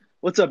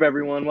What's up,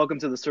 everyone? Welcome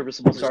to the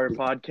Serviceable Starter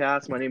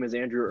Podcast. My name is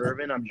Andrew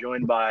Irvin. I'm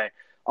joined by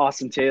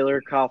Austin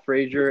Taylor, Kyle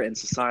Fraser, and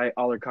Sesai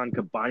Alarcon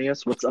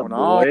Cabañas. What's up, Going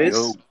on? Yo.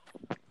 boys?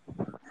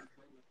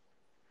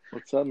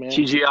 What's up, man?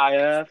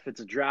 TGIF,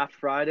 it's a draft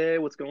Friday.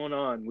 What's going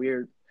on?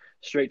 We're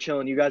straight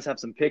chilling. You guys have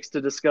some picks to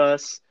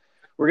discuss.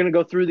 We're going to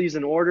go through these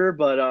in order,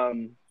 but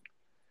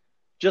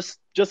just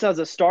as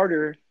a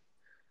starter,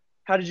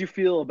 how did you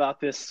feel about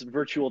this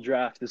virtual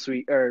draft this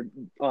week or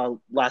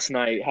last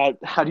night?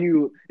 How do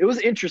you? It was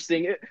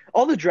interesting.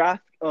 All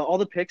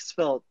the picks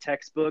felt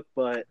textbook,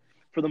 but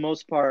for the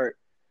most part,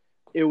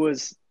 it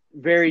was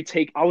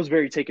I was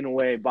very taken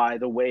away by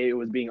the way it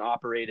was being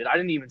operated. I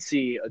didn't even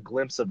see a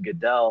glimpse of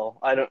Goodell.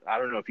 I don't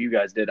know if you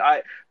guys did.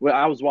 I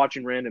was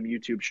watching random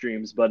YouTube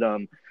streams, but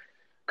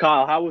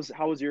Kyle, how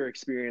was your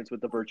experience with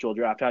the virtual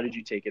draft? How did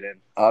you take it in?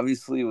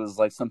 Obviously, it was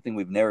like something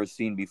we've never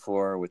seen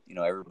before with,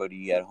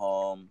 everybody at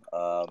home.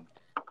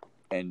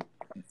 And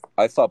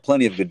I saw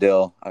plenty of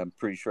Goodell. I'm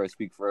pretty sure I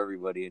speak for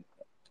everybody.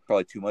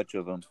 Probably too much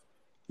of him.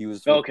 He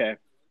was okay.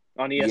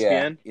 On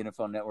ESPN? Yeah,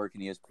 NFL Network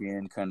and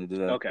ESPN kind of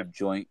did a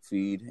joint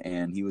feed,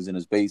 and he was in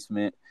his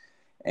basement.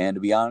 And to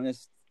be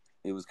honest,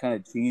 it was kind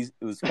of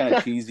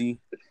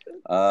cheesy.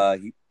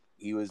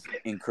 He was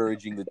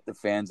encouraging the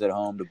fans at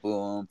home to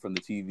boo him from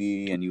the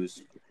TV, and he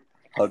was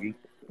hugging.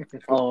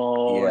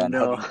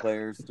 Hugging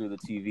players through the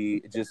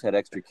TV. It just had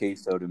extra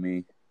queso to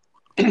me.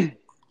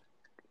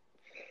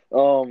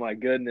 Oh my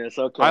goodness!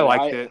 Okay, I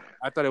liked it.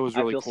 I thought it was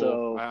really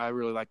cool. I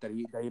really liked that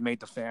he made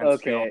the fans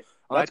feel.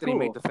 I like that he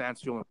made the fans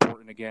feel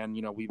important again.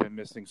 We've been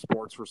missing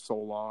sports for so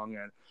long,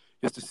 and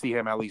just to see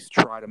him at least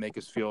try to make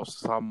us feel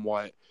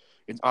somewhat.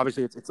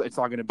 Obviously, it's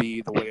not going to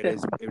be the way it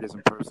is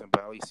in person,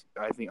 but at least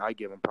I think I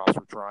give him props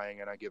for trying,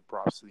 and I give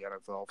props to the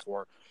NFL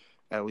for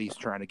at least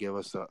trying to give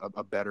us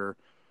a better,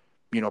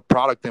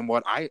 product than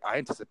what I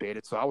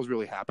anticipated. So I was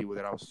really happy with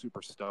it. I was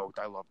super stoked.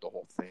 I loved the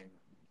whole thing.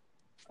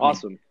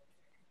 Awesome.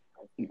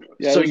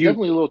 Yeah, so it was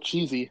definitely a little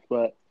cheesy,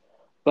 but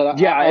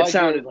it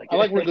sounded like I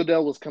like where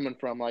Goodell was coming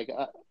from,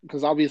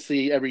 because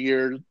obviously every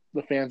year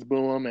the fans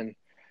boo him, and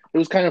it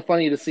was kind of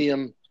funny to see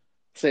him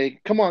say,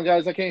 "Come on,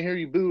 guys, I can't hear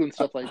you boo" and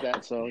stuff like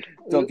that. So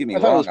don't get me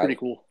wrong, I thought it was pretty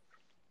cool.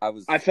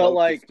 I felt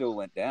like it still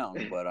went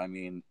down, but I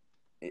mean,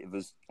 it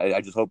was.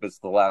 I just hope it's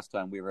the last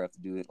time we ever have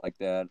to do it like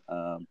that.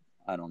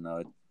 I don't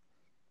know.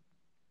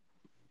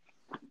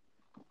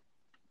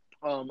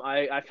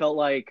 I felt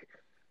like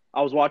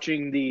I was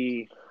watching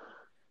the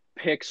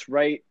picks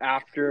right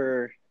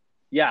after.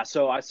 Yeah,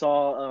 so I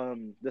saw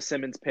the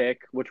Simmons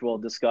pick, which we'll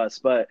discuss,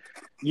 but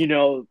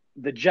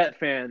the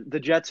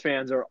Jets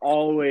fans are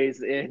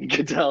always in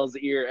Goodell's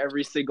ear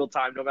every single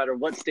time, no matter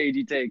what stage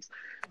he takes.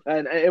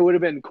 And it would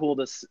have been cool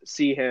to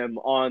see him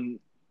on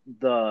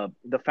the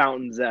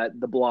fountains at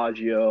the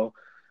Bellagio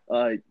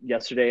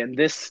yesterday, and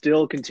this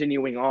still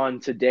continuing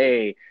on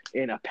today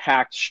in a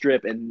packed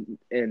strip and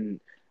in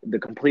the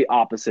complete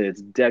opposite.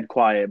 It's dead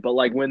quiet. But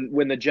like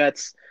when the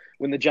Jets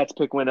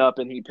pick went up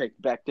and he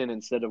picked Becton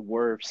instead of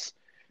Wirfs,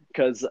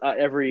 because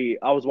I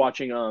was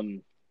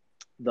watching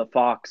the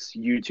Fox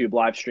YouTube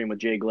live stream with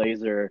Jay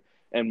Glazer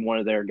and one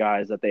of their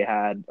guys that they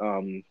had,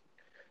 and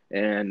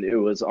it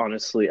was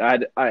honestly I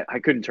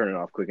couldn't turn it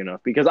off quick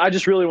enough because I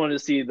just really wanted to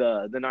see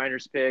the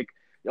Niners pick,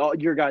 all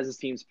your guys'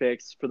 team's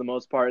picks for the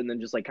most part, and then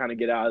just like kind of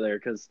get out of there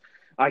because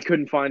I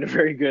couldn't find a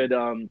very good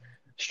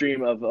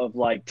stream of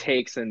like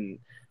takes and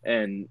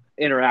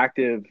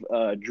interactive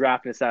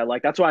draftness that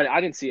that's why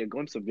I didn't see a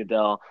glimpse of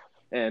Goodell,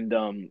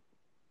 and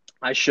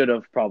I should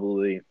have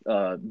probably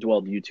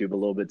dwelled YouTube a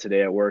little bit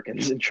today at work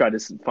and tried to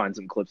find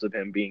some clips of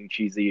him being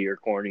cheesy or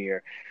corny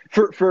or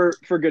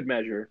for good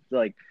measure,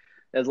 like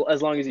as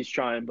long as he's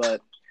trying. But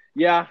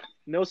yeah,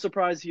 no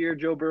surprise here.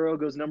 Joe Burrow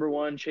goes number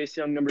 1, Chase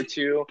Young number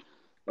 2.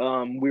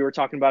 We were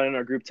talking about it in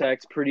our group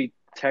text, pretty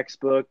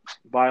textbook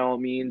by all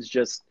means,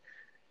 just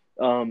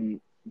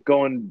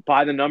going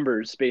by the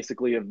numbers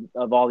basically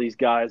of all these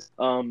guys.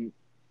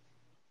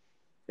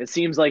 It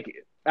seems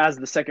like as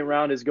the second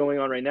round is going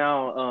on right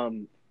now,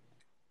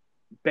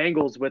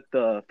 Bengals with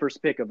the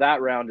first pick of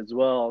that round as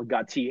well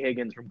got T.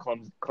 Higgins from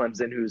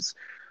Clemson, who's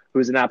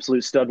an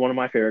absolute stud, one of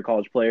my favorite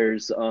college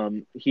players.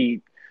 I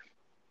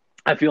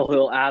feel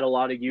he'll add a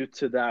lot of youth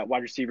to that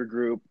wide receiver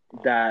group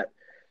that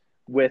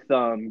with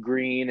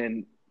Green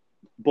and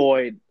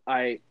Boyd.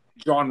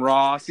 John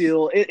Ross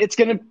feel it's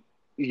gonna.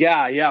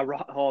 Yeah.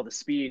 Oh, the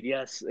speed,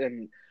 yes.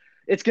 And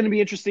it's going to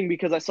be interesting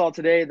because I saw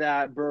today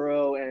that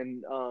Burrow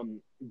and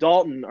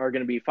Dalton are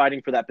going to be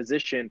fighting for that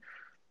position.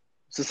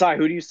 Sesai,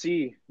 who do you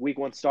see week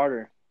 1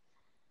 starter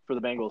for the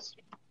Bengals?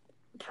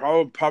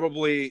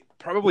 Probably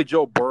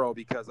Joe Burrow,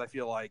 because I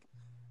feel like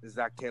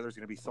Zach Taylor's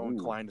going to be so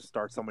inclined to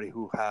start somebody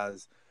who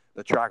has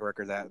the track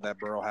record that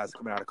Burrow has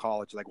coming out of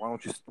college. Like,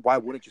 why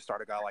wouldn't you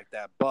start a guy like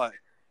that? But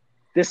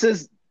this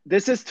is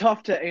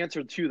tough to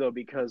answer too, though,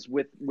 because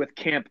with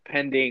camp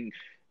pending,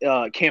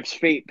 camp's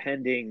fate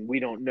pending, we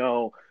don't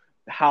know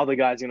how the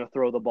guy's going to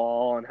throw the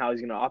ball and how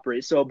he's going to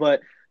operate. So,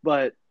 but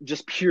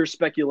just pure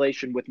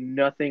speculation with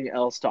nothing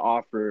else to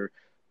offer,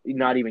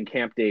 not even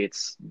camp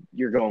dates,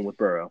 you're going with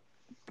Burrow.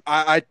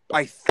 I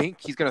think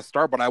he's going to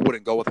start, but I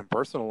wouldn't go with him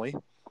personally.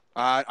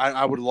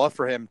 I would love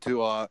for him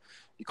to.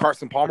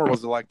 Carson Palmer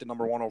was like the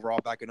number 1 overall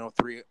back in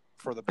 2003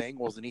 for the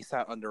Bengals, and he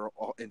sat under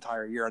an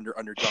entire year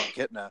under John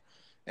Kitna,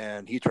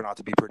 and he turned out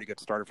to be a pretty good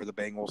starter for the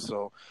Bengals.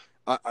 So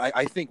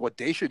I think what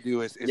they should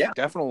do is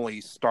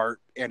definitely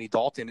start Andy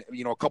Dalton.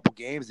 A couple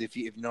games if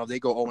they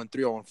go 0-3,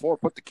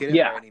 0-4, put the kid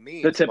in by any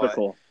means. The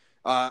typical.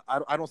 But,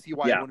 I don't see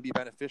why it wouldn't be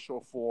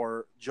beneficial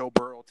for Joe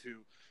Burrow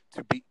to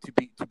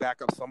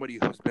back up somebody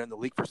who's been in the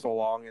league for so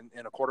long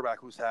and a quarterback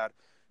who's had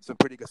some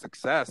pretty good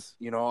success.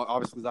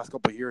 Obviously the last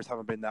couple of years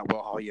haven't been that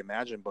well how you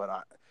imagine, but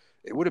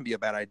it wouldn't be a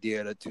bad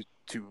idea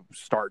to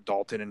start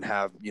Dalton and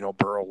have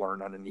Burrow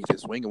learn underneath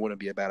his wing. It wouldn't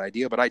be a bad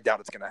idea, but I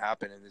doubt it's going to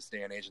happen in this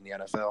day and age in the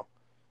NFL.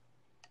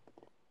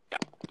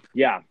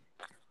 Yeah.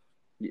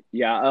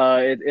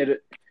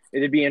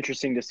 It'd be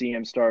interesting to see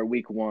him start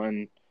week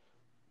 1.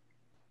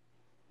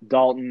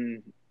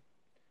 Dalton,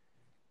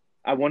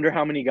 I wonder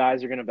how many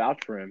guys are going to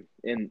vouch for him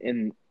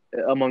in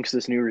amongst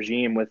this new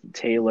regime with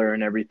Taylor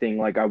and everything.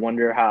 Like, I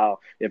wonder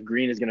if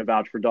Green is going to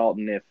vouch for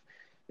Dalton,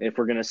 if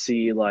we're going to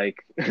see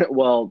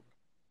of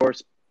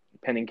course,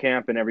 pending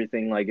camp and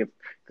everything, like if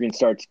Green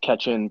starts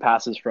catching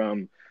passes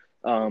from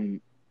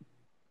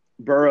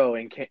Burrow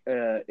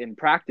in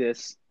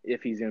practice,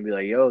 if he's going to be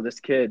like, yo, this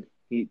kid,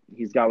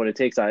 he's got what it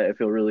takes. I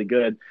feel really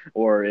good.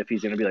 Or if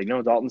he's going to be like,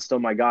 no, Dalton's still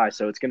my guy.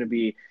 So it's going to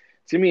be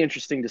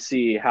interesting to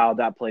see how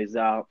that plays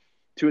out.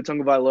 Tua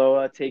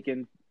Tagovailoa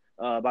taken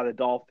by the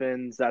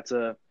Dolphins.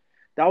 That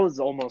was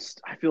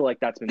almost, I feel like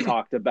that's been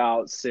talked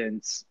about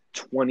since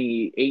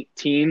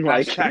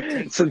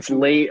 2018, since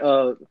late.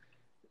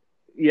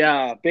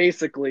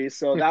 Basically.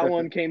 So that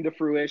one came to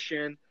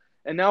fruition.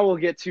 And now we'll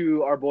get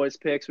to our boys'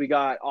 picks. We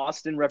got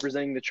Austin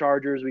representing the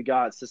Chargers. We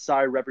got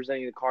Sesai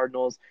representing the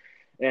Cardinals.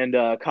 And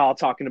Kyle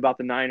talking about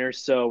the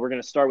Niners. So we're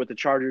going to start with the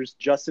Chargers.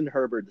 Justin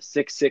Herbert, the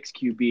 6'6"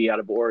 QB out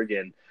of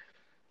Oregon.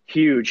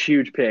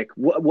 Huge pick.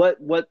 What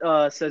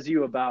says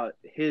you about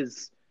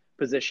his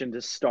position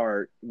to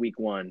start week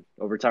 1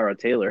 over Tyrod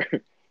Taylor?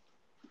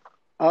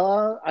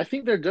 I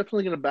think they're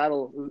definitely going to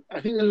battle.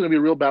 I think there's going to be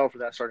a real battle for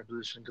that starting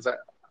position because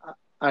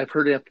I've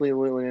heard Anthony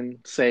Lillian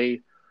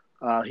say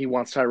he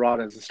wants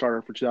Tyrod as a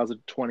starter for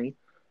 2020.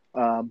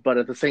 But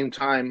at the same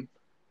time,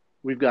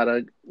 we've got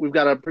a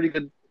pretty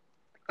good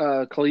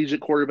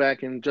collegiate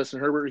quarterback in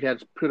Justin Herbert. He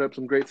had put up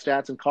some great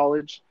stats in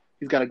college.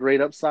 He's got a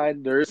great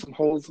upside. There is some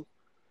holes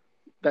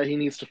that he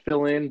needs to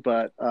fill in,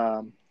 but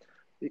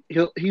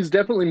he's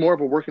definitely more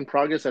of a work in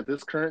progress at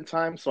this current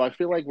time. So I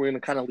feel like we're going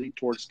to kind of lead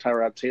towards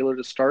Tyrod Taylor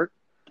to start.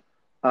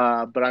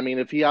 But I mean,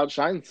 if he gets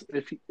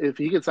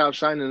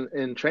outshined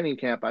in training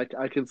camp,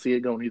 I could see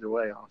it going either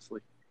way,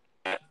 honestly.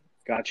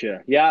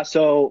 Gotcha. Yeah.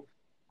 So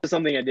this is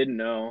something I didn't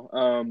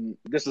know.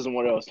 This isn't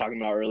what I was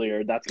talking about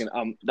earlier. That's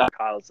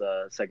Kyle's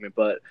segment,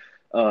 but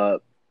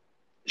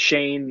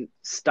Shane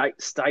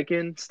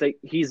Steichen,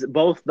 he's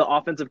both the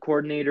offensive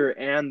coordinator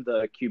and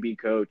the QB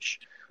coach.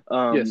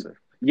 Yes, sir.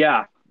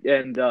 Yeah,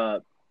 and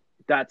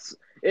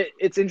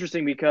it's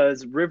interesting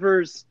because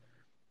Rivers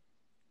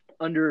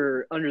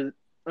under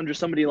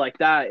somebody like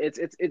that,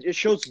 it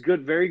shows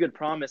very good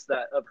promise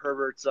of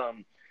Herbert's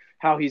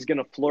how he's going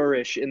to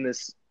flourish in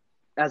this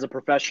as a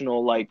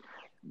professional, like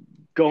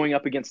going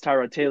up against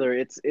Tyrod Taylor.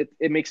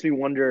 It makes me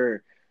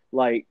wonder,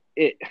 like,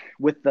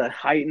 with the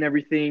height and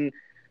everything.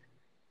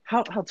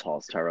 How tall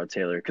is Tyrod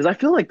Taylor? Because I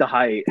feel like the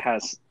height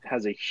has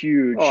a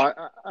huge. Oh,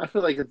 I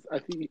feel like I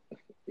think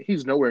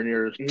he's nowhere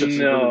near. Just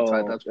no,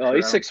 height, that's for sure.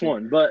 He's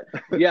 6'1", but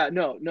yeah,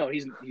 no,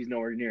 he's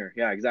nowhere near.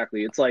 Yeah,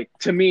 exactly. It's like,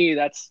 to me,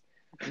 that's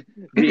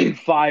being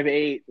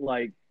 5'8",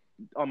 like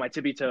on my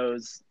tippy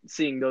toes,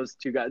 seeing those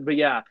two guys. But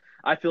yeah,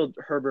 I feel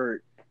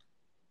Herbert.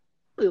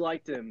 Really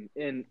liked him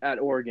at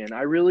Oregon.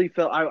 I really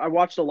felt I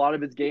watched a lot of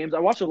his games. I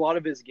watched a lot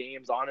of his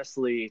games,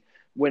 honestly,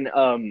 when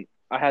I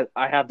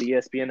have the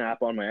ESPN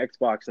app on my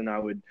Xbox, and I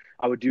would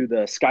do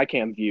the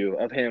Skycam view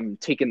of him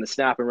taking the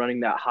snap and running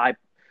that high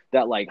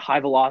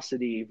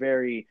velocity,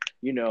 very,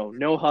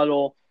 no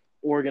huddle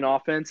Oregon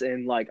offense.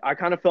 And like, I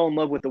kind of fell in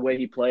love with the way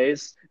he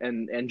plays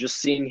and just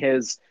seeing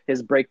his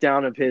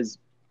breakdown of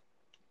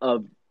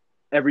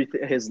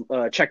everything, his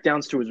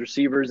checkdowns to his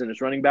receivers and his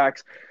running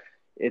backs.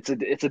 It's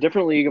a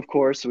different league, of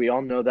course. We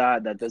all know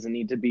that doesn't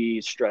need to be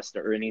stressed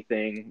or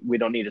anything. We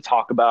don't need to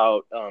talk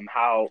about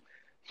how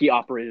he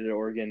operated at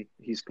Oregon.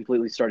 He's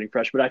completely starting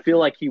fresh, but I feel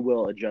like he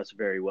will adjust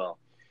very well.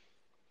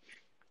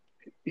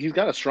 He's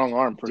got a strong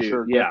arm for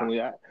sure. Yeah.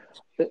 Definitely.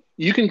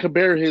 You can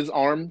compare his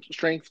arm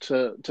strength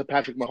to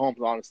Patrick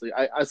Mahomes. Honestly,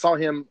 I saw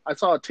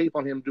a tape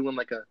on him doing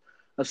like a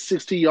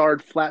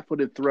 60-yard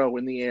flat-footed throw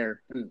in the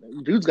air.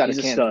 Dude's got a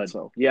cannon.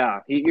 So yeah,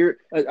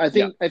 I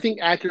think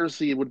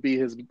accuracy would be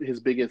his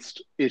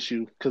biggest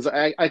issue, because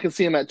I can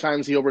see him at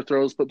times he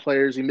overthrows,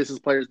 he misses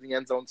players in the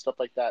end zone, stuff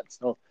like that.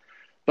 So,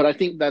 but I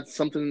think that's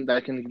something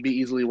that can be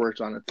easily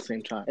worked on at the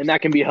same time, and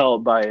that can be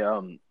helped by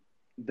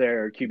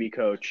their QB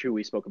coach, who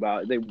we spoke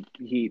about.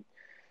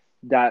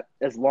 That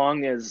as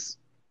long as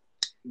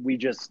we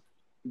just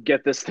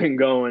get this thing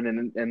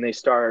going and they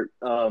start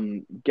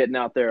getting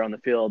out there on the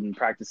field and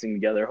practicing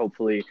together,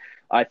 hopefully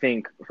I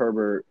think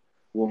Herbert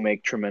will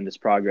make tremendous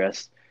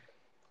progress.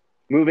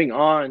 Moving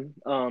on,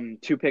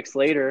 2 picks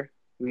later,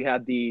 we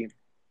had the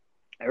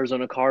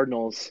Arizona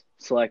Cardinals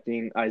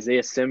selecting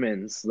Isaiah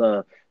Simmons,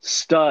 the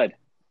stud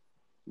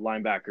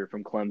linebacker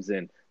from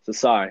Clemson.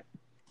 Sesai.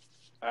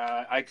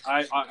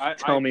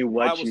 Tell me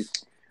what you.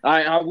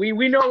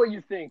 We know what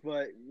you think,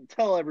 but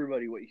tell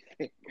everybody what you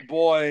think.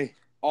 Boy,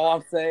 all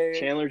I'm saying,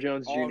 Chandler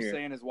Jones Jr. All I'm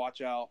saying is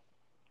watch out.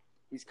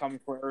 He's coming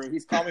for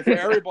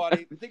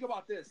everybody. Think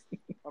about this.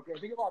 Okay,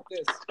 think about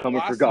this.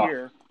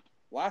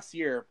 Last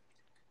year,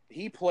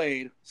 he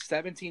played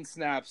 17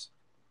 snaps,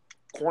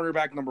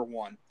 cornerback number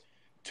 1,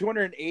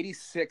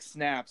 286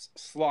 snaps,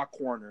 slot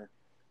corner,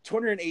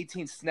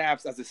 218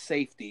 snaps as a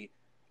safety,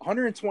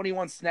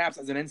 121 snaps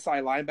as an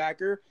inside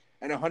linebacker,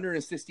 and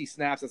 160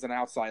 snaps as an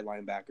outside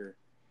linebacker.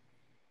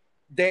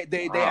 They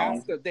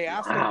asked him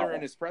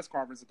during his press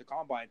conference at the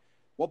combine,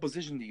 what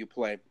position do you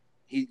play?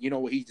 You know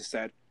what he just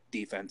said?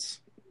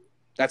 Defense.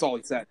 That's all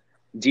he said.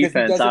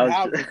 Defense.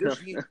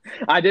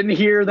 I didn't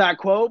hear that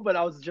quote, but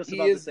I was just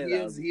about to say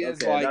that. He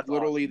is like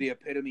literally the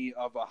epitome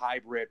of a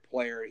hybrid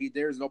player.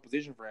 There's no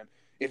position for him.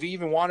 If he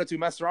even wanted to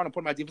mess around and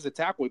put him at defensive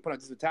tackle, he put him at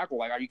defensive tackle.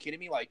 Like, are you kidding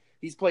me? Like,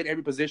 he's played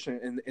every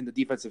position in the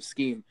defensive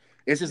scheme.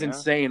 It's just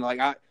insane. Like,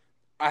 I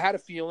had a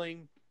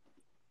feeling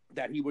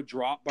that he would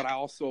drop, but I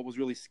also was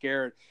really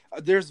scared.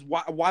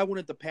 Why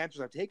wouldn't the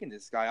Panthers have taken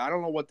this guy? I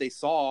don't know what they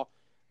saw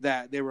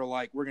that they were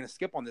like, we're going to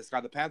skip on this guy.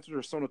 The Panthers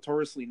are so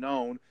notoriously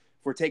known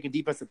for taking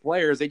defensive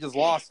players. They just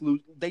lost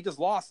Luke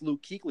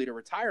Kuechly to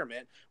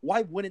retirement.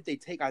 Why wouldn't they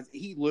take guys?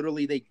 They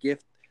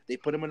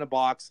put him in a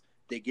box.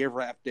 They gift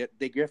wrapped it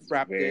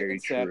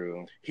and said,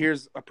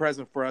 here's a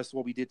present for us,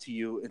 what we did to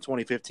you in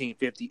 2015,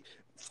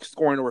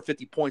 scoring over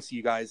 50 points to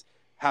you guys.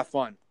 Have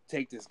fun.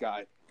 Take this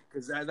guy.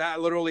 Because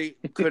that literally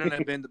couldn't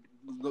have been,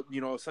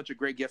 such a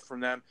great gift from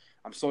them.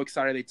 I'm so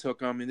excited they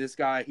took him. And this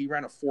guy, he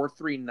ran a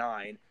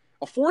 4.39.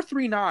 A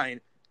 4.39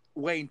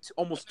 weighing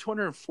almost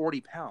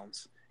 240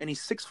 pounds. And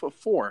he's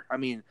 6'4". I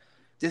mean,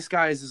 this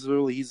guy is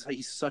literally,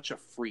 he's such a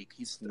freak.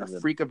 He's a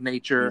freak of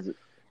nature.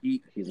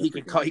 He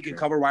can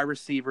cover wide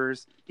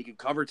receivers. He can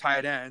cover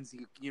tight ends. He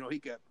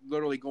could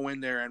literally go in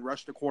there and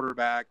rush the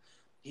quarterback.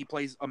 He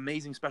plays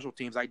amazing special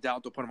teams. I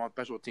doubt they'll put him on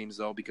special teams,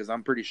 though, because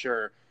I'm pretty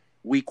sure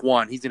week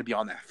 1 he's going to be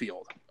on that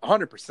field.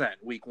 100%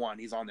 week 1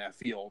 he's on that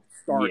field.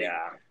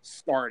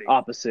 Starting.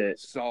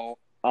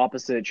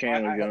 Opposite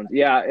Chandler Jones.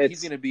 Yeah,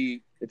 it's going to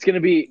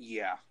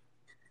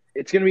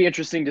be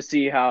interesting to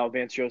see how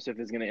Vance Joseph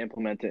is going to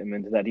implement him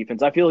into that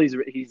defense. I feel he's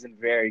in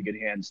very good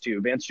hands too.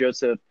 Vance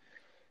Joseph,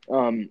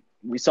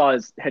 we saw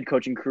his head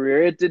coaching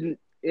career.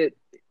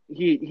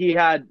 He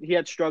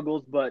had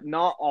struggles, but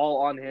not all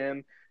on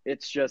him.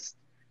 It's just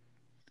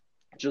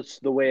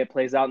the way it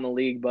plays out in the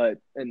league. But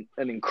an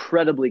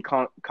incredibly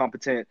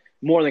competent,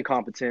 more than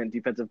competent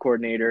defensive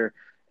coordinator,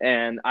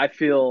 and I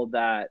feel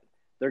that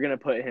they're going to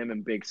put him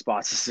in big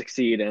spots to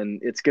succeed,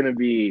 and it's going to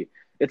be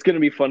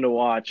fun to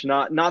watch.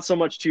 Not so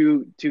much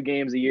two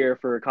games a year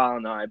for Kyle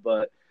and I,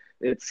 but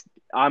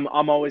I'm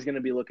always going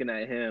to be looking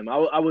at him.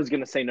 I was going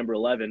to say number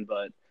 11,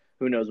 but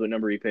who knows what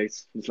number he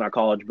picks? It's not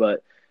college,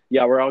 but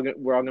yeah, we're all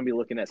going to be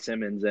looking at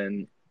Simmons,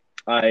 and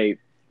I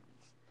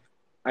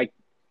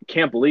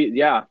can't believe.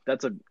 Yeah,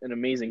 that's an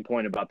amazing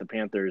point about the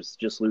Panthers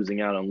just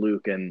losing out on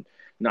Luke and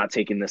not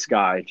taking this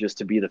guy just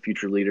to be the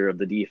future leader of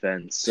the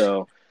defense.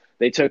 So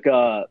they took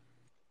who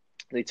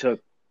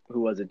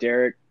was it?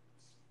 Derek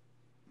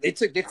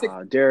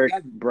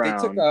Brown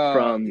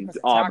from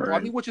Auburn. I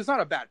mean, which is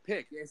not a bad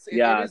pick.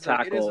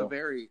 Tackle.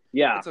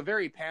 It's a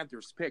very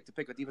Panthers pick to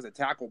pick a defensive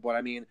tackle. But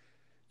I mean,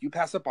 you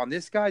pass up on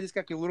this guy. This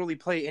guy can literally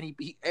play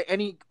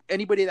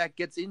anybody that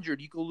gets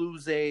injured. You could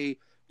lose a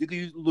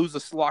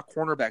slot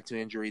cornerback to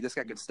injury. This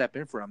guy can step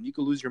in for him. You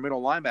could lose your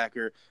middle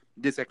linebacker.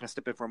 This guy can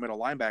step in for a middle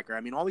linebacker.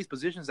 I mean, all these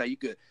positions that you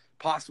could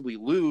possibly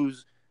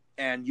lose,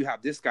 and you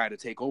have this guy to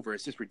take over.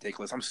 It's just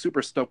ridiculous. I'm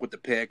super stoked with the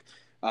pick.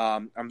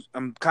 I'm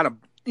kind of,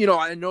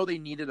 I know they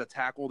needed a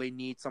tackle. They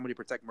need somebody to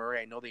protect Murray.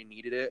 I know they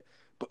needed it.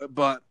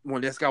 But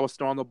when this guy was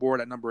still on the board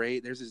at number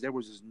 8, there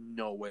was just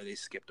no way they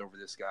skipped over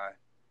this guy.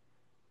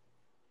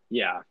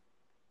 Yeah.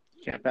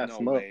 Can't pass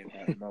him up.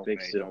 No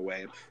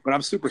way. But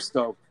I'm super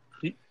stoked.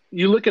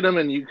 You look at him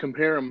and you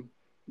compare him,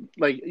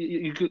 like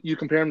you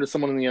compare him to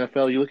someone in the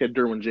NFL. You look at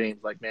Derwin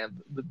James, like,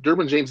 man,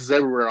 Derwin James is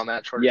everywhere on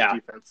that Chargers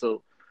defense.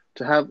 So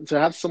to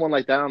have someone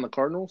like that on the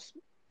Cardinals,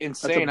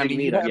 insane. I mean,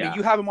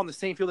 you have him on the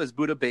same field as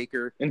Budda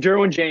Baker and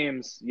Derwin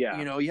James. Yeah,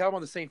 you have him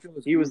on the same field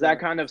as he was that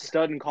kind of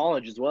stud in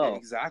college as well.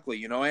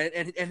 Exactly.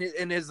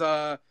 And his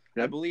I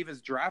believe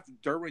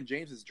Derwin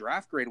James's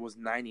draft grade was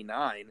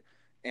 99,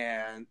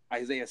 and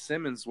Isaiah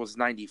Simmons was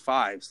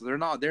 95. So they're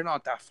not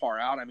that far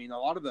out. I mean,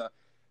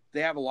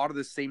 they have a lot of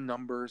the same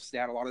numbers. They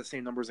had a lot of the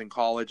same numbers in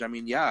college. I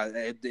mean,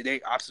 yeah,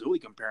 they absolutely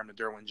compare him to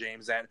Derwin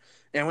James.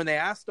 And when they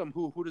asked him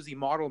who does he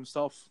model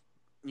himself,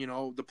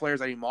 the players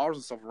that he models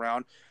himself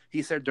around,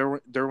 he said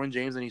Derwin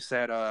James, and he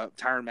said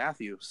Tyrann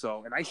Mathieu.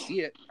 So, and I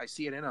see it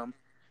in him,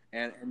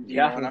 and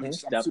I'm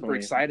super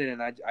excited,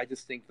 and I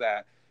just think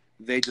that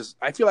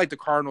I feel like the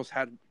Cardinals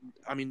had,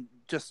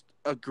 just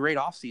a great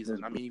offseason.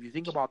 If you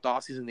think about the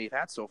offseason they've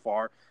had so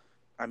far,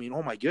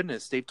 oh my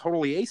goodness, they've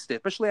totally aced it.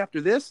 Especially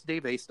after this,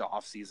 they've aced the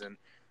offseason.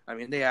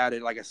 They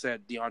added, like I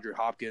said, DeAndre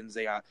Hopkins.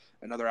 They got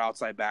another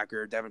outside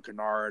backer, Devin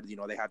Kennard.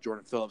 They have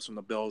Jordan Phillips from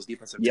the Bills,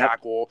 defensive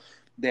tackle.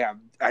 They have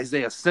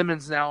Isaiah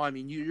Simmons now.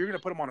 You're going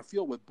to put him on a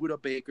field with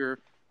Budda Baker,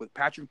 with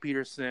Patrick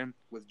Peterson,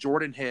 with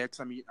Jordan Hicks.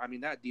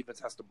 That defense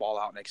has to ball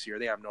out next year.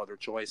 They have no other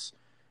choice.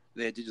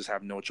 They just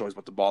have no choice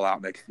but to ball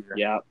out next year.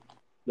 Yeah,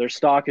 their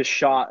stock is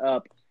shot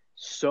up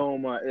so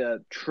much,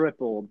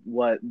 tripled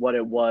what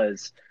it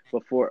was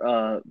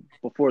before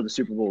the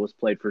Super Bowl was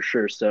played for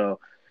sure. So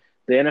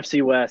the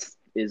NFC West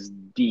is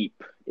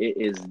deep. It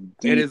is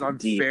deep. It is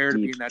unfair to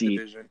be in that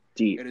division.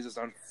 Deep. It is just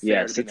unfair.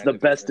 Yes, it's the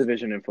best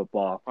division in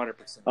football.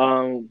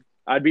 100%.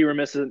 I'd be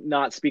remiss to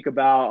not speak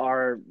about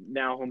our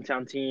now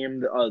hometown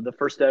team, the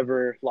first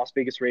ever Las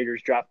Vegas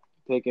Raiders draft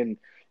pick in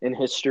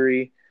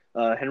history.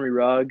 Henry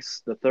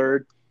Ruggs, the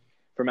third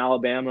from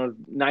Alabama.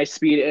 Nice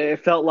speed.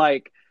 It felt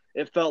like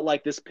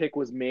this pick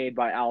was made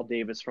by Al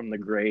Davis from the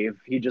grave.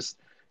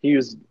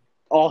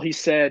 All he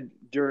said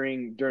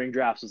during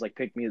drafts was like,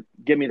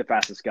 give me the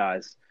fastest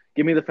guys.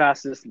 Give me the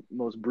fastest,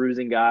 most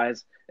bruising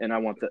guys, and I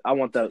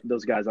want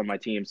those guys on my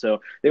team.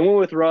 So they went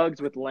with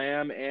Ruggs, with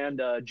Lamb and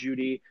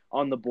Judy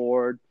on the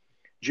board.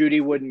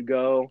 Judy wouldn't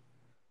go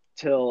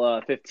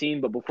till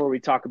 15, but before we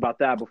talk about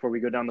that, before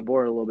we go down the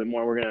board a little bit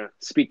more, we're going to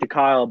speak to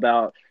Kyle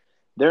about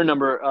their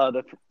number,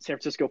 the San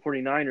Francisco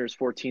 49ers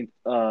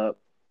 14th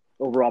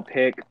overall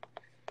pick,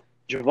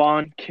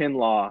 Javon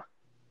Kinlaw,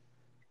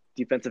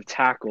 defensive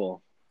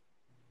tackle.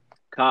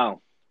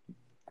 Kyle,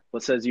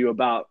 what says you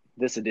about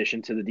this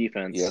addition to the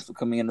defense? Yeah, so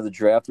coming into the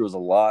draft, there was a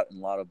lot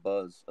of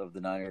buzz of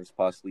the Niners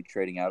possibly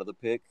trading out of the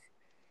pick,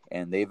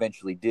 and they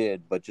eventually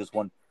did, but just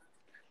one.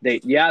 They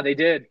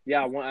did.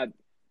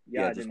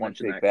 Just one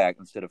pick back.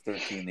 Instead of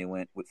 13, they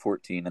went with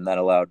 14, and that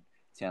allowed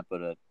Tampa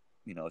to,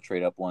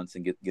 trade up once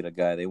and get a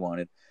guy they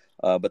wanted.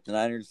 But the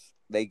Niners,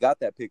 they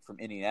got that pick from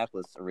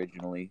Indianapolis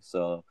originally,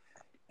 so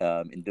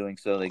in doing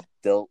so, they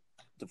dealt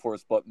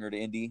DeForest Buckner to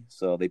Indy,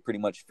 so they pretty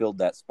much filled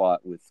that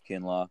spot with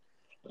Kinlaw.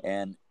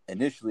 And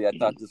initially, I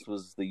thought this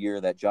was the year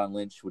that John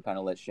Lynch would kind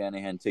of let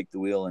Shanahan take the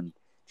wheel and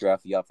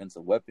draft the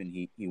offensive weapon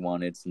he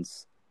wanted,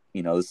 since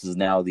this is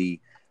now the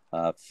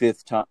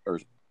fifth time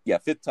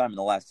in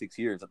the last 6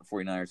 years that the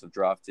 49ers have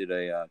drafted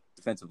a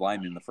defensive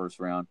lineman in the first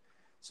round.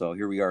 So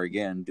here we are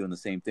again doing the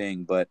same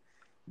thing, but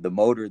the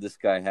motor this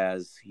guy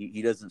has,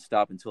 he doesn't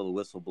stop until the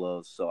whistle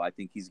blows. So I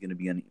think he's going to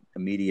be an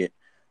immediate.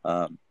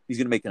 He's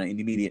going to make an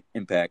immediate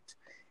impact.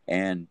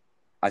 And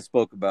I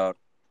spoke about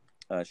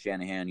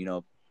Shanahan.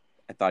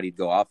 I thought he'd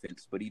go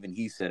offense, but even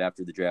he said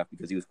after the draft,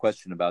 because he was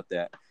questioned about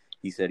that,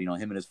 he said, him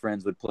and his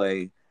friends would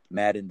play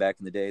Madden back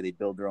in the day. They'd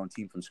build their own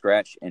team from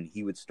scratch, and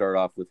he would start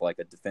off with like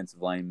a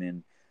defensive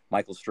lineman,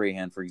 Michael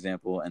Strahan, for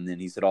example, and then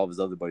he said all of his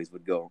other buddies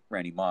would go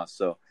Randy Moss.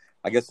 So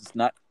I guess it's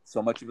not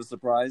so much of a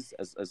surprise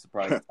as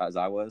surprised as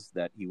I was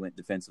that he went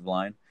defensive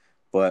line.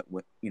 But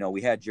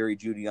we had Jerry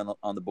Jeudy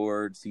on the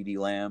board, CD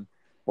Lamb,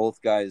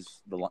 both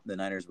guys the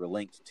Niners were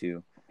linked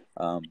to,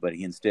 but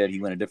he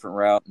went a different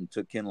route and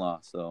took Kinlaw.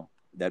 So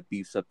that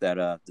beefs up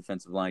that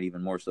defensive line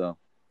even more so.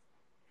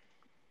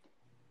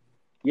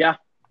 Yeah.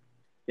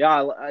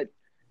 I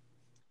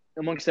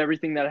amongst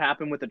everything that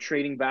happened with the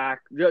trading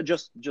back,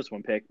 just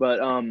one pick, but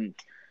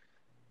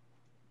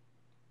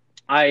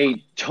I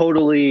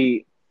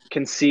totally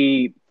can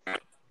see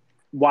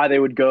why they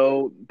would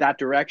go that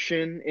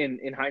direction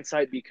in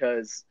hindsight,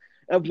 because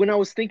when I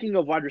was thinking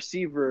of wide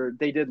receiver,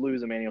 they did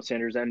lose Emmanuel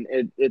Sanders, and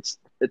it's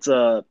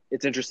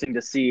interesting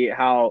to see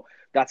how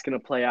that's going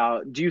to play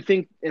out. Do you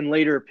think in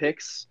later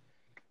picks,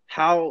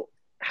 how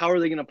are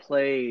they going to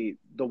play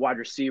the wide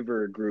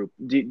receiver group?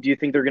 Do you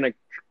think they're going to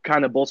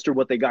kind of bolster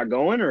what they got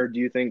going, or do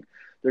you think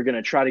they're going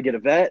to try to get a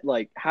vet?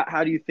 Like,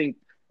 how do you think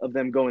of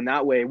them going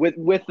that way with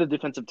the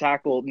defensive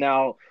tackle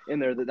now in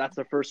there? That's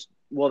the first.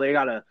 Well, they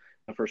got a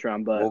first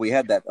round, but we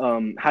had that.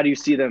 How do you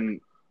see them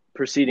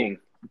proceeding?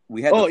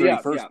 We had the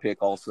 31st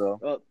pick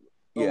also.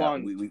 We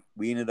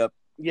ended up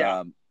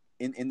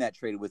in that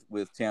trade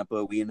with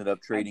Tampa. We ended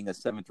up trading a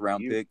 7th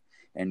round pick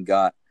and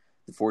got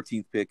the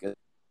 14th pick, a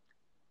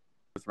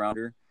 4th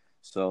rounder.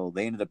 So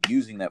they ended up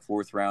using that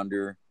 4th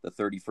rounder, the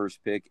 31st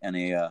pick, and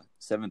a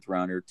 7th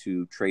rounder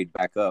to trade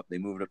back up. They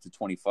moved up to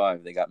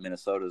 25. They got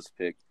Minnesota's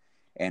pick,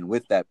 and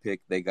with that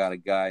pick, they got a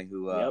guy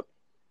who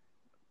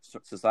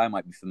Sesai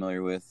might be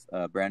familiar with,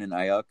 Brandon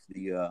Ayuk,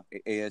 the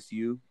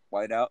ASU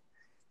wideout.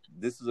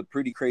 This is a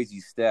pretty crazy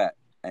stat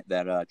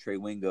that Trey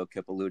Wingo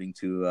kept alluding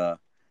to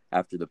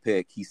after the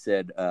pick. He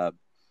said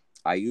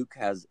Ayuk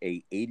has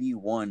a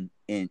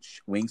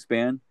 81-inch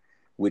wingspan,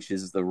 which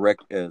is the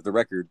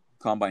record,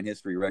 combine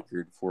history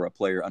record for a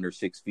player under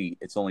 6 feet.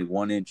 It's only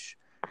 1 inch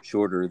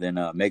shorter than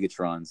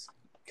Megatron's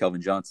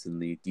Kelvin Johnson,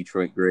 the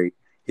Detroit great.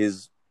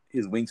 His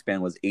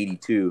wingspan was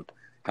 82.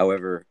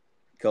 However,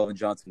 Kelvin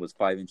Johnson was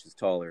 5 inches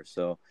taller.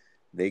 So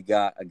they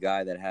got a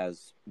guy that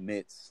has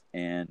mitts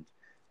and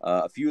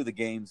A few of the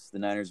games the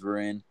Niners were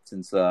in,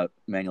 since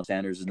Emmanuel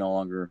Sanders is no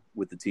longer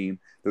with the team,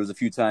 there was a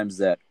few times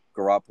that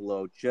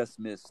Garoppolo just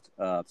missed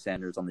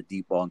Sanders on the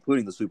deep ball,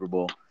 including the Super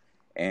Bowl.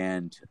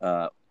 And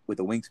with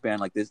a wingspan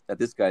like this that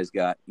this guy's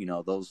got,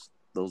 those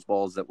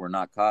balls that were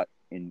not caught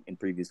in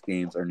previous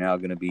games are now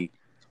going to be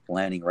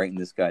landing right in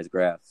this guy's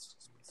grasp.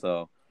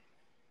 So,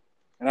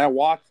 and I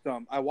watched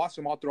them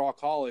all throughout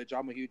college.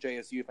 I'm a huge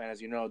ASU fan,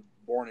 as you know,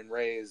 born and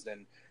raised,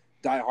 and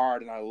die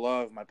hard, and I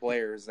love my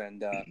players.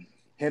 And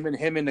him and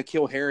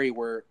N'Keal Harry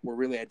were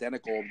really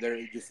identical.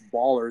 They're just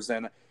ballers,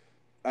 and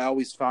I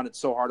always found it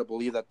so hard to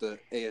believe that the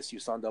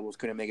ASU Sun Devils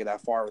couldn't make it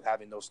that far with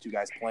having those two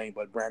guys playing.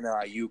 But Brandon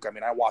Ayuk, I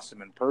mean, I watched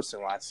him in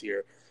person last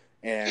year,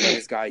 and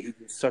this guy, he's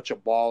such a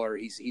baller.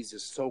 He's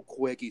just so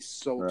quick. He's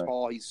so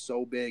tall. He's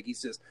so big.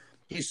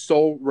 He's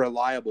so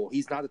reliable.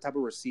 He's not the type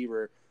of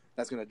receiver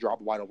that's going to drop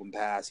a wide open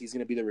pass. He's going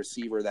to be the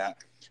receiver that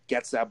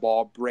gets that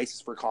ball, braces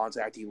for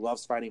contact. He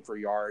loves fighting for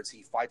yards.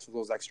 He fights for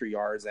those extra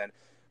yards, and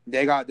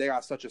they got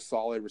such a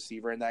solid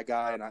receiver in that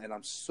guy. And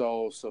I'm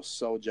so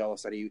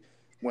jealous that he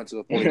went to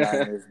the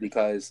 49ers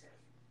because,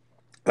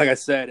 like I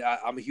said,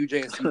 I'm a huge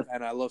ASU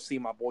fan. I love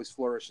seeing my boys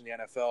flourish in the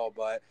NFL,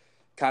 but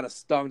kind of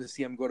stung to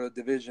see him go to a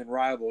division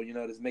rival,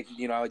 to make,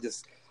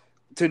 just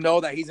to know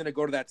that he's going to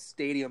go to that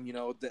stadium,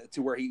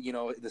 to where he,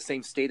 the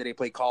same state that he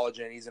played college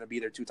in, he's going to be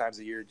there 2 times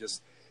a year.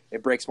 Just,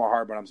 it breaks my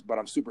heart, but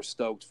I'm super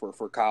stoked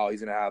for Kyle.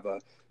 He's going to have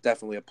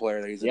definitely a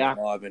player that he's going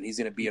to love, and he's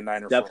going to be a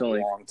Niner for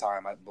a long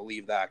time. I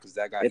believe that, because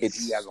that guy,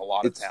 he has a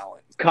lot of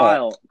talent.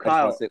 Kyle,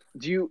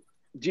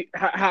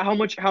 how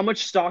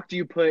much stock do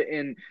you put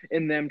in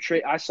them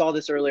trade? I saw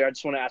this earlier. I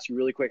just want to ask you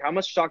really quick. How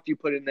much stock do you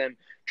put in them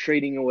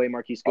trading away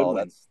Marquise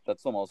Goodwin? Oh,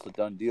 that's almost a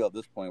done deal at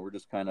this point. We're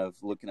just kind of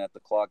looking at the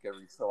clock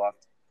every so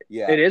often.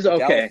 Yeah, it is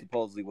okay. Dallas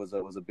supposedly was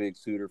a big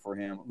suitor for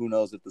him. Who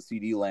knows if the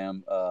CD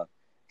Lamb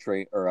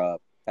trade or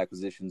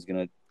acquisition is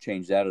going to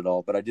change that at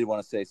all? But I did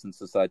want to say, since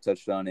Sesai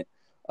touched on it,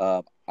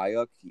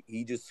 Ayuk,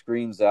 he just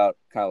screams out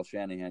Kyle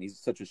Shanahan. He's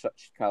such a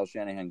Kyle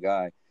Shanahan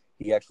guy.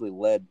 He actually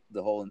led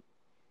the whole.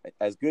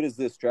 As good as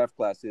this draft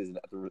class is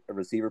at the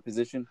receiver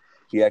position,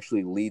 he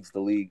actually leads the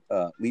league,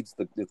 leads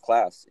the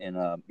class in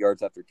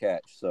yards after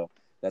catch. So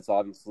that's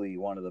obviously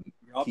one of the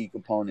key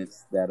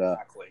components that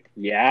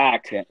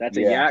Yak. That's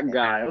a Yak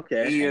guy.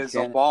 Okay, he is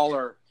a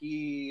baller.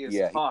 He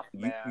is tough,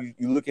 man.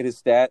 You look at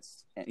his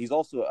stats, and he's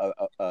also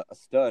a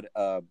stud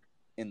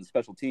in the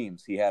special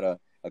teams. He had a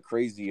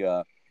crazy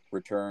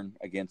return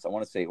against, I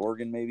want to say,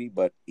 Oregon maybe,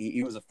 but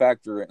he was a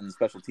factor in the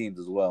special teams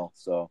as well.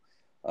 So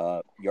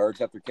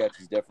yards after catch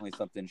is definitely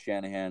something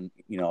Shanahan,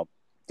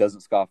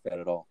 doesn't scoff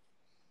at all.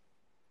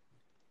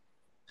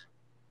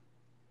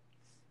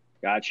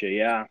 Gotcha.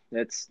 Yeah,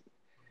 they're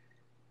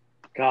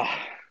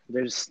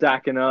just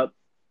stacking up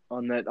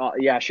on that.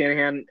 Yeah,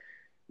 Shanahan,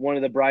 one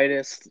of the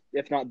brightest,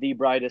 if not the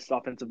brightest,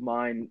 offensive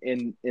mind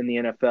in the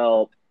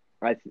NFL,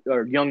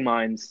 or young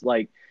minds.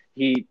 Like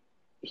he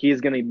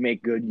is going to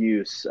make good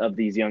use of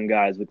these young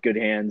guys with good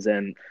hands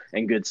and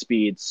good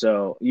speed.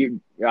 So you're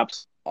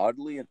absolutely.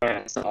 Oddly enough,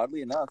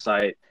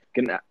 I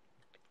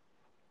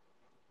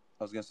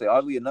was going to say,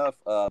 oddly enough,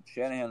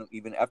 Shanahan,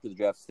 even after the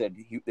draft, said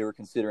they were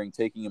considering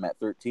taking him at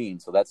 13.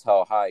 So that's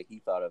how high he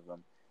thought of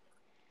him.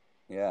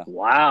 Yeah.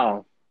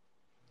 Wow.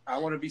 I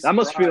want to be surprised. That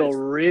must feel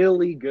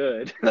really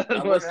good. I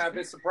wouldn't have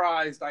been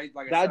surprised.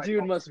 That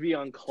dude must be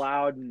on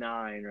cloud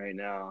 9 right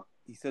now.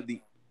 He said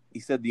the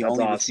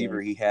only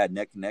receiver he had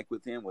neck to neck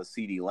with him was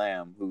CD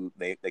Lamb, who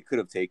they could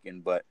have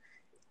taken, but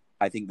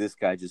I think this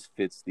guy just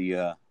fits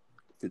the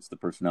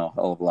personnel a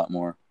hell of a lot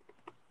more.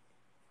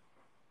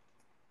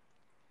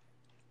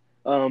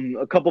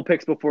 A couple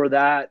picks before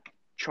that,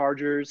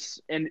 Chargers,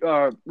 and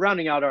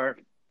rounding out our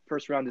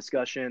first round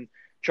discussion,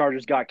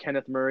 Chargers got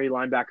Kenneth Murray,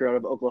 linebacker out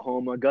of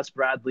Oklahoma. Gus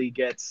Bradley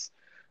gets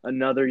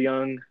another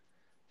young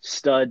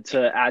stud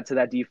to add to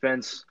that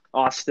defense.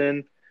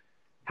 Austin,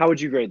 how would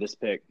you grade this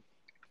pick?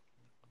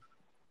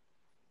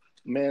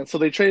 Man, so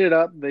they traded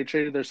up. They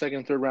traded their second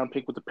and third round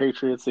pick with the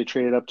Patriots. They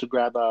traded up to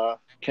grab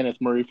Kenneth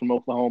Murray from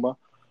Oklahoma.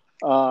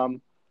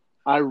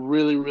 I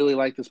really, really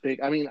like this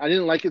pick. I mean, I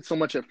didn't like it so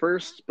much at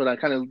first, but I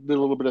kind of did a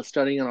little bit of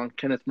studying on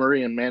Kenneth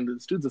Murray, and man,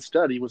 this dude's a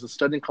stud. He was a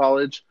stud in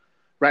college,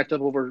 racked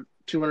up over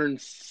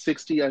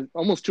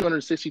almost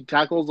 260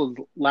 tackles the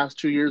last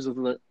 2 years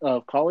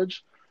of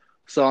college.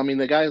 So, I mean,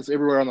 the guy is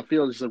everywhere on the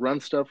field. He's a run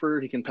stuffer.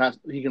 He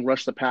can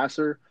rush the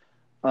passer.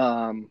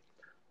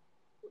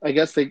 I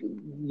guess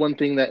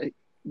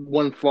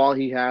one flaw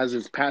he has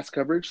is pass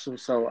coverage.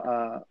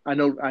 So I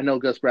know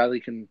Gus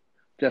Bradley can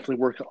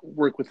definitely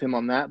work with him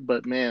on that.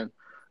 But man,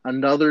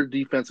 another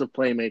defensive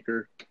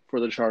playmaker for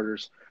the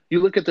Chargers. You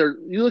look at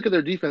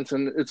their defense,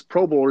 and it's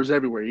Pro Bowlers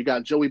everywhere. You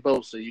got Joey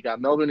Bosa, you got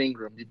Melvin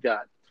Ingram, you've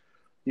got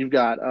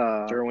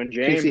Derwin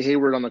James, Casey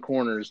Hayward on the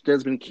corners,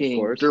 Desmond King,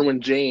 Derwin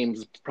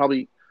James.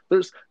 Probably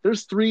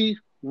there's 3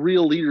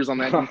 real leaders on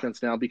that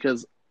defense now,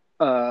 because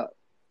I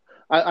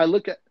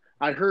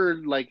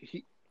heard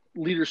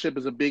leadership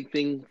is a big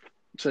thing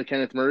to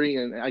Kenneth Murray,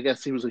 and I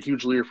guess he was a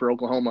huge leader for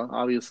Oklahoma,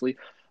 obviously.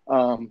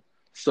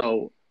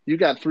 So you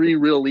got 3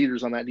 real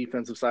leaders on that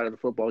defensive side of the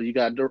football. You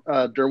got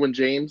Derwin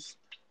James,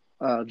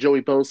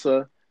 Joey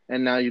Bosa,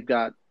 and now you've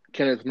got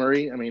Kenneth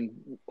Murray. I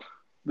mean,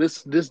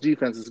 this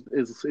defense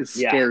is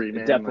scary,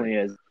 man. It definitely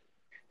is.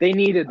 They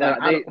needed that.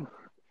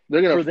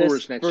 They're going to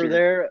flourish next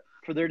year.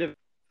 For their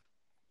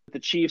the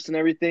Chiefs and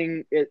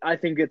everything. I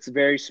think it's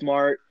very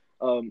smart.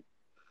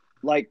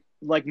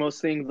 Like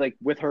most things, like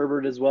with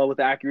Herbert as well, with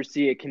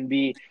accuracy, it can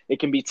be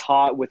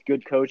taught with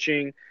good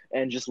coaching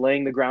and just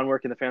laying the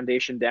groundwork and the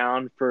foundation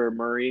down for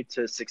Murray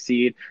to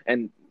succeed.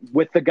 And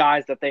with the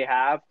guys that they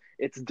have,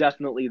 it's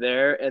definitely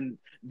there, and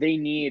they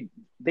need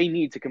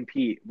to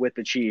compete with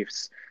the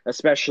Chiefs,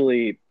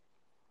 especially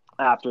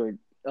after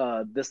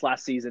this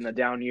last season, a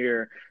down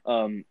year,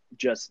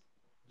 just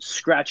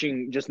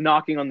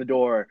knocking on the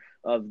door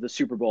of the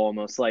Super Bowl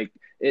almost. Like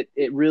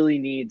it really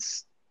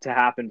needs to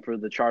happen for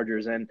the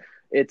Chargers, and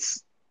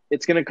it's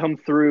going to come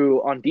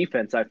through on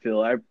defense. I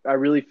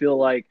really feel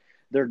like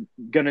they're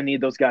going to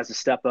need those guys to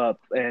step up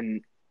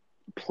and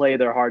play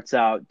their hearts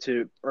out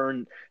to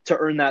earn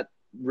that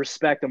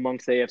respect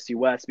amongst the AFC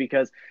West,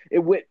 because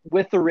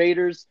with the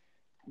Raiders,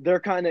 they're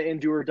kind of in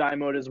do or die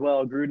mode as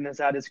well. Gruden has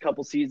had his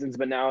couple seasons,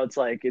 but now it's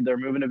like they're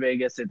moving to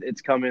Vegas.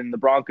 It's coming. The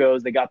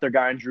Broncos, they got their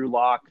guy in Drew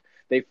Lock,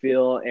 they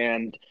feel,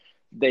 and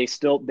they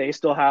still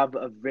have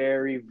a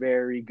very,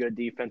 very good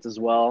defense as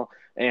well.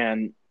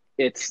 And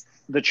it's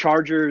the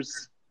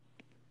Chargers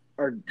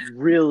are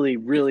really,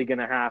 really going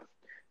to have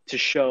to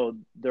show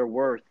their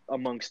worth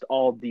amongst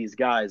all of these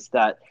guys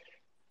that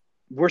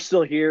we're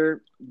still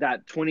here.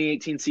 That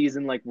 2018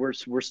 season, like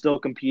we're still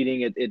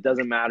competing. It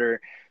doesn't matter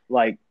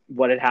like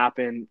what had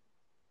happened.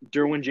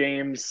 Derwin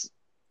James,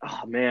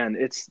 oh man,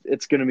 it's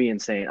going to be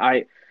insane.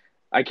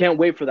 I can't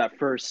wait for that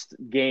first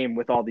game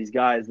with all these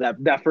guys.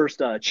 That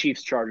first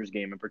Chiefs Chargers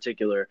game in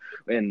particular,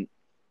 and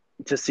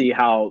to see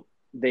how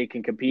they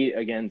can compete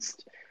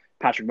against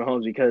Patrick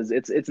Mahomes, because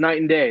it's night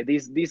and day.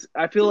 These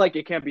I feel like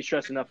it can't be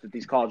stressed enough that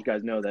these college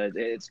guys know that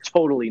it's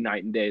totally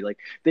night and day. Like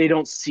they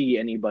don't see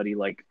anybody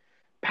like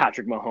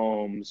Patrick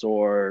Mahomes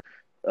or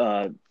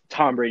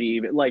Tom Brady,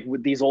 even like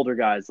with these older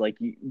guys. Like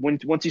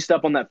once you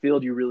step on that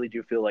field, you really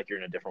do feel like you're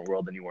in a different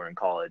world than you were in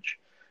college.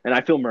 And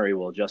I feel Murray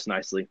will adjust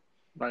nicely.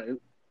 Right.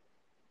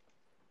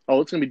 Oh,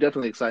 it's gonna be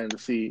definitely exciting to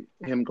see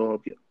him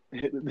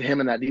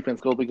and that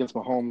defense go up against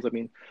Mahomes. I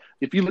mean,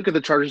 if you look at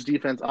the Chargers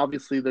defense,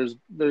 obviously there's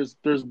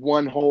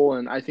one hole,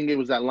 and I think it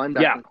was that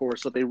linebacker core.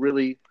 So they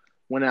really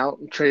went out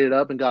and traded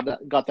up and got that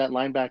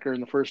linebacker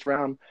in the first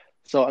round.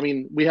 So I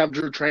mean, we have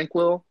Drew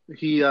Tranquill.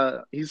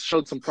 He's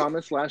showed some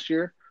promise last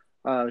year.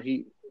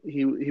 He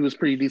was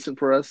pretty decent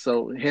for us.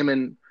 So him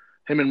and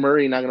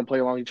Murray not going to play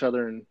along each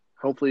other, and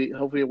hopefully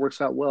it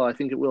works out well. I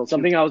think it will.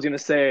 Something I was going to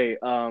say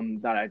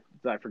that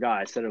I forgot.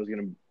 I said I was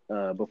going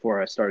to before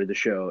I started the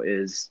show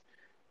is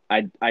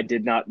I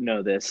did not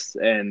know this,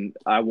 and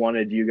I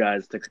wanted you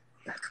guys to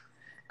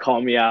call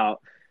me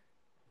out.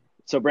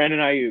 So Brandon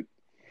Ayuk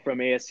from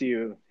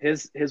ASU,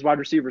 his wide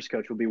receivers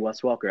coach will be Wes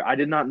Welker. I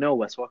did not know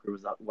Wes Welker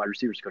was the wide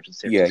receivers coach of the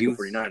San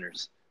Francisco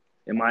 49ers.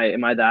 Am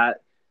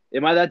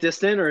I that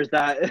distant, or is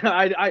that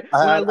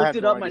I looked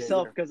it up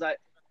myself because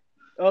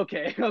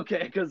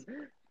because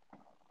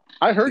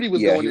I heard he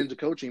was going into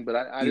coaching, but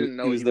I didn't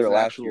know he was there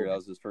last year. That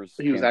was his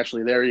first. He was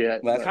actually there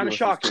yet. Kind of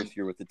shocked. His first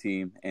year with the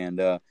team, and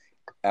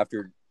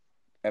after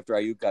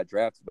Ayuk got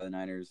drafted by the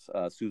Niners,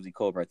 Suzy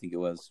Colbert, I think it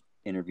was,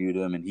 interviewed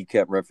him, and he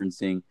kept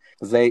referencing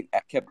because they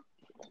kept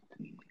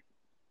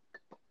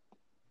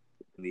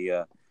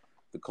the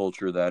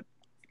culture that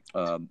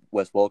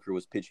Wes Welker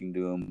was pitching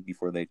to him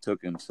before they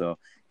took him. So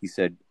he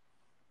said,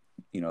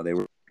 they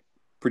were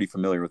pretty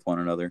familiar with one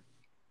another.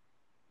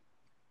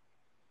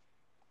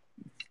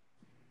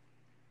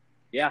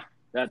 Yeah,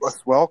 that's Wes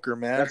Welker,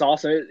 man. That's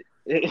awesome.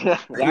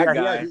 That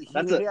guy.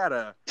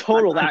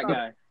 That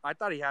guy. I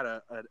thought he had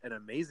an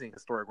amazing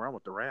historic run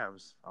with the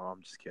Rams. Oh,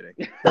 I'm just kidding.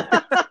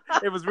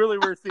 It was really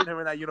weird seeing him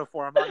in that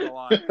uniform. I'm not gonna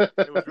lie.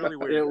 It was really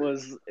weird.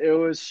 It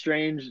was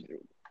strange.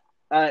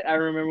 I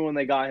remember when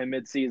they got him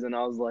mid-season,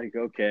 I was like,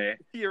 okay.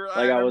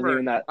 I wasn't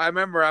even that. I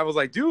remember I was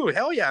like, dude,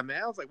 hell yeah,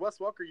 man. I was like, Wes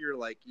Welker, you're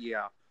like,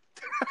 yeah.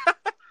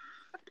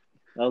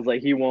 I was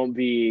like, he won't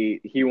be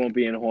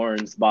in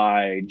horns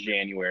by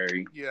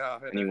January. Yeah,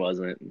 and he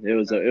wasn't. It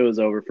was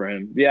over for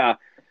him. Yeah,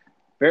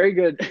 very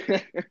good.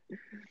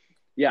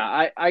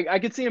 Yeah, I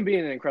could see him being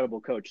an incredible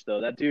coach,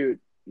 though. That dude,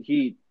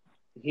 he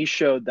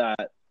showed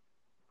that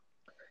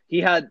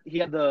he had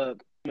the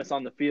promise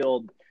on the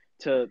field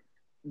to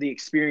the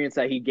experience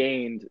that he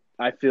gained.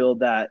 I feel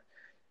that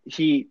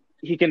he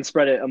can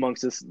spread it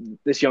amongst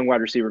this young wide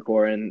receiver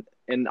core, and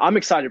I'm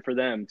excited for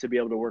them to be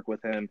able to work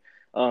with him.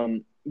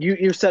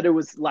 You said it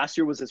was last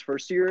year was his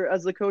first year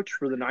as the coach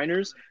for the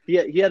Niners. He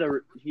had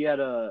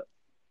a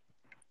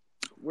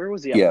where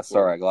was he at? Yeah, before?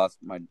 Sorry, I lost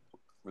my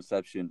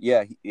reception.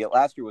 Yeah,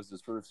 last year was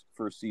his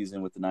first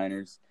season with the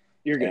Niners.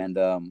 You're good.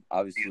 And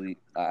obviously,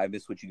 I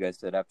missed what you guys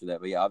said after that.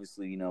 But yeah,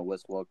 obviously,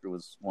 Wes Welker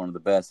was one of the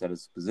best at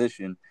his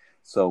position.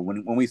 So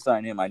when we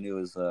signed him, I knew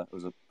it was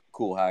a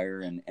cool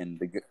hire, and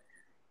the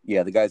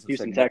guys have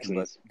said nothing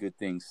but good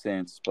things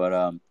since.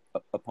 But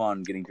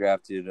upon getting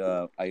drafted,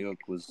 Ayuk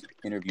was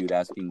interviewed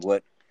asking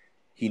what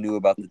he knew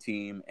about the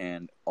team,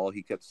 and all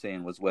he kept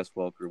saying was Wes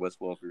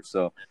Welker.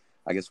 So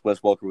I guess Wes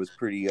Welker was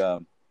pretty.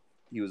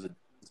 He was a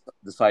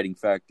deciding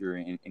factor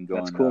in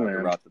going the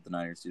route that the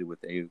Niners did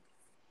with Ayuk.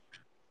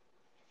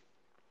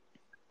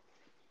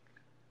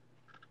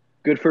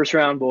 Good first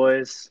round,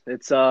 boys.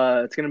 It's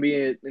gonna be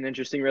an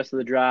interesting rest of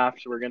the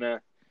draft.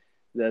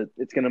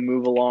 It's gonna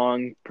move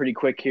along pretty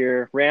quick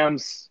here.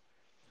 Rams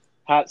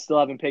still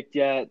haven't picked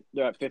yet.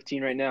 They're at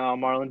 15 right now.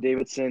 Marlon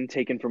Davidson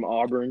taken from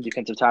Auburn,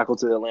 defensive tackle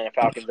to the Atlanta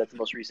Falcons. That's the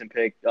most recent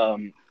pick.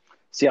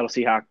 Seattle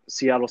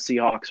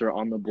Seahawks are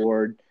on the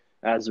board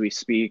as we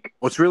speak.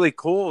 What's really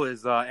cool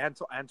is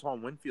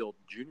Antoine Winfield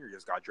Jr.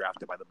 just got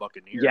drafted by the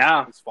Buccaneers.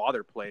 Yeah, his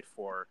father played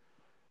for,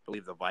 I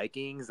believe, the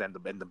Vikings and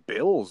the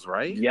Bills,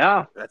 right?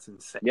 Yeah, that's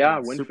insane. Yeah,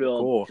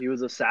 Winfield, cool. He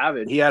was a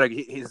savage. He had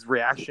his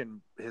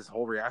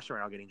whole reaction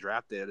right now getting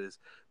drafted is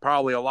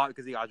probably a lot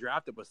because he got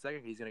drafted, but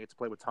second, he's gonna get to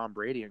play with Tom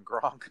Brady and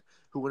Gronk,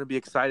 who wouldn't be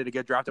excited to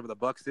get drafted by the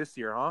Bucs this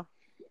year, huh?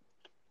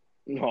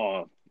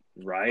 Oh,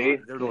 right.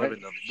 They're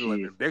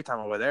living big time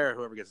over there.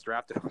 Whoever gets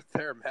drafted over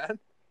there, man.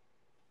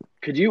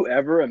 Could you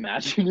ever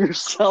imagine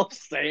yourself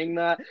saying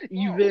that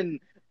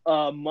even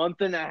a month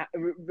and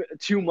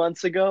 2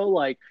 months ago?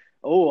 Like,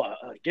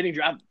 getting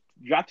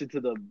drafted to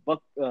the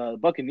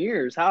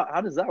Buccaneers.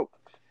 How does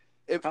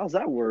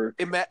that work?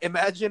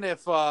 Imagine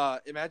if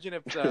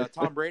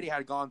Tom Brady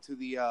had gone to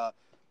the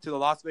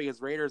Las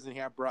Vegas Raiders and he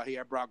had brought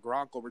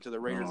Gronk over to the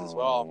Raiders as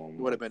well. It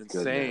would have been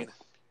insane.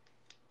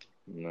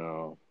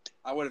 No,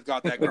 I would have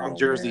got that Gronk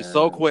jersey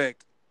so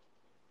quick.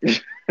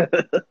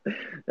 that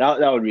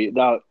would be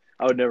that.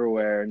 I would never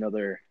wear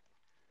another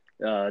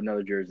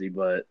jersey,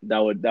 but that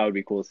would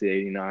be cool to see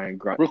 89.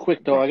 Real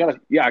quick though,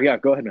 yeah.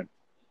 Go ahead, man.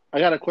 I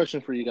got a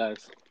question for you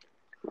guys.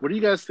 What do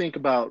you guys think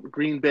about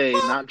Green Bay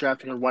not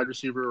drafting a wide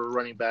receiver or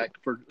running back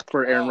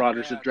for Aaron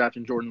Rodgers and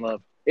drafting Jordan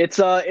Love? It's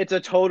a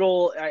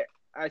total.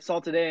 I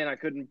saw today and I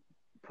couldn't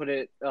put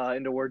it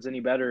into words any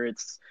better.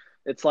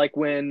 It's like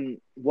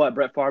when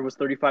Brett Favre was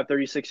 35,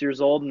 36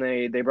 years old and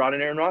they brought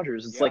in Aaron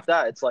Rodgers. It's like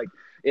that. It's like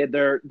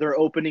they're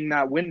opening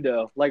that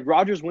window. Like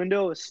Rodgers'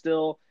 window is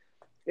still,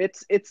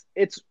 it's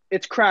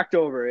cracked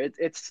over.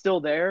 It's still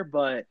there,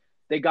 but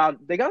they got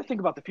to think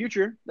about the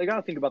future.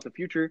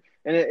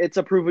 And it's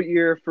a prove it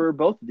year for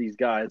both of these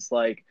guys.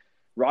 Like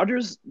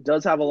Rodgers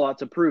does have a lot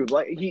to prove.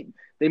 Like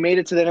they made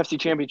it to the NFC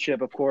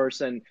Championship, of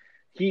course,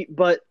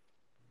 but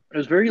it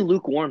was a very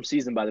lukewarm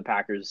season by the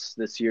Packers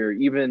this year,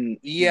 even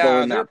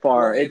going that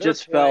far.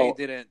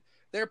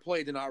 Their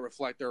play did not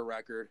reflect their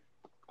record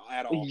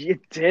at all.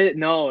 It did.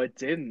 No, it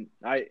didn't.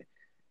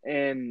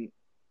 And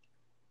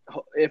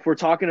if we're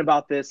talking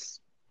about this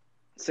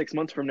 6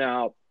 months from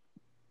now,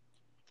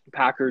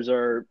 Packers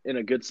are in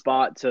a good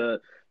spot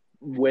to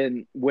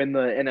win the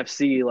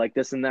NFC, like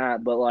this and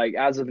that. But like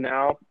as of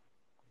now,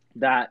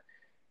 that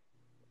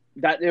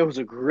it was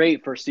a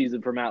great first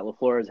season for Matt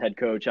LaFleur as head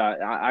coach.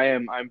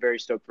 I'm very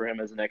stoked for him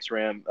as an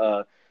ex-Ram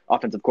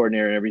offensive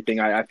coordinator and everything.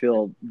 I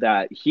feel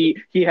that he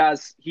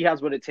has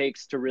what it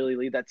takes to really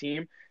lead that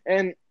team.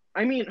 And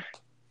I mean,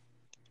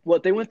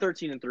 they went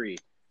 13-3.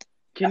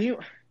 Can you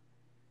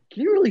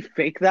really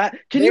fake that?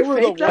 Can you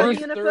fake that in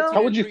the NFL?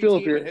 How would you feel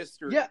if you're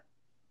history? Yeah.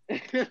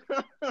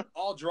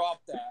 I'll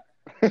drop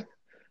that.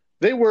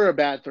 They were a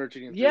bad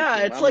 13-3. Yeah,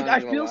 it's like I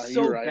feel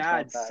so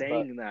bad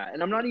saying that,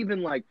 and I'm not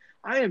even like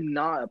I am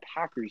not a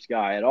Packers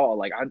guy at all.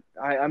 Like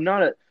I'm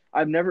not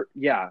I've never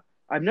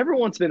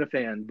once been a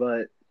fan,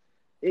 but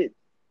it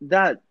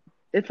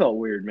felt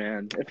weird,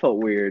 man. It felt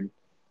weird.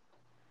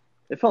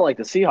 It felt like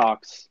the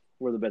Seahawks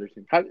were the better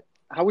team.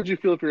 How would you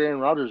feel if you're Aaron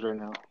Rodgers right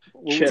now?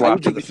 Chip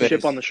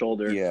on the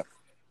shoulder. Yeah.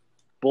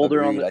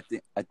 Boulder Agreed. on the I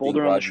think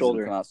boulder on the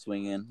shoulder. Come out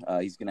swinging.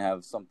 He's gonna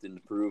have something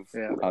to prove.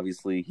 Yeah.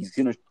 Obviously,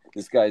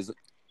 this guy's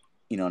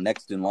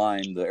next in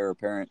line, the heir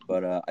apparent.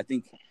 But I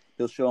think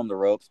he'll show him the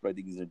ropes. But I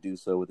think he's gonna do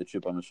so with a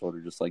chip on the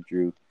shoulder, just like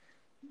Drew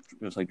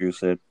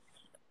said.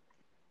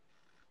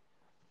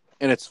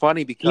 And it's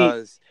funny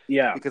because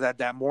at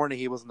that morning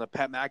he was on the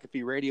Pat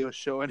McAfee radio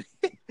show and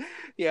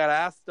he had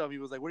asked him, he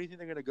was like, "What do you think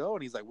they're gonna go?"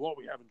 And he's like, "Well,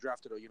 we haven't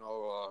drafted a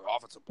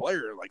offensive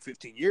player in like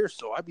 15 years,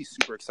 so I'd be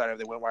super excited if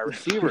they went wide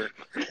receiver."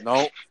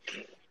 No,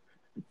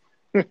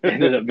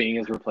 ended up being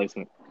his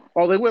replacement.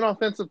 Oh, they went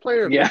offensive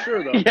player for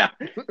sure though. Yeah,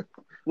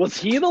 was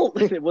he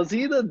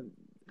the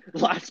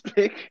last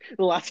pick,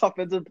 the last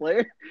offensive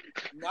player?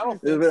 I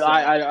don't think so.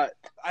 I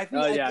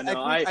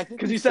think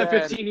because you said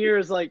 15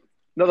 years, like.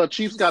 No, the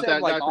Chiefs got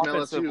that like guy from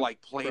offensive, LSU.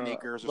 like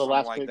playmakers or something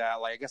like that.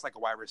 Like I guess like a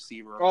wide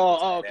receiver.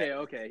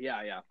 Okay,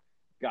 yeah,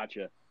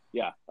 gotcha.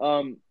 Yeah.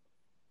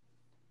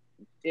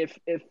 If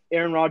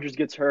Aaron Rodgers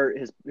gets hurt,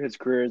 his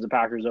career as a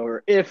Packers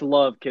over. If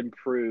Love can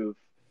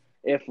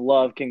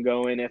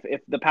go in,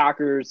 if the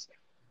Packers,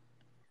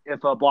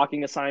 if a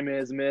blocking assignment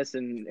is missed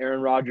and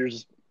Aaron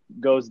Rodgers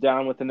goes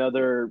down with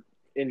another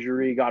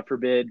injury, God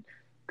forbid,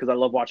 because I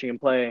love watching him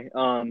play.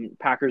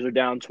 Packers are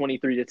down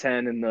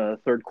 23-10 in the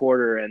third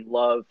quarter, and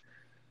Love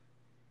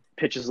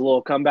pitches a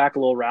little comeback, a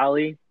little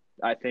rally.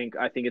 I think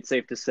it's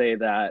safe to say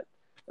that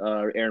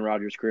Aaron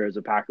Rodgers' career as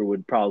a Packer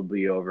would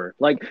probably be over.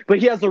 But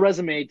he has the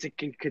resume to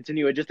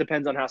continue. It just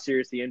depends on how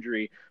serious the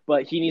injury.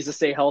 But he needs to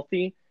stay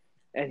healthy,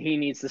 and he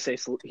needs to stay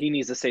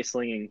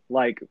slinging.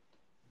 Like,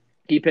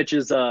 he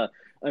pitches an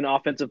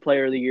offensive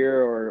player of the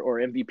year or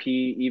MVP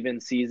even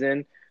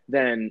season,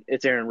 then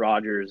it's Aaron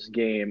Rodgers'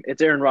 game.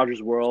 It's Aaron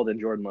Rodgers' world, and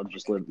Jordan Love's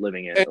just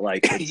living it.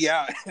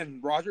 Yeah,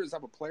 and Rodgers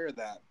have a player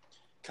that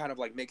kind of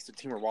like makes the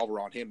team revolve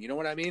around him. You know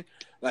what I mean?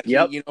 Like,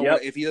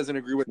 if he doesn't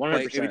agree with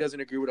if he doesn't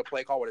agree with a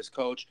play call with his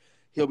coach,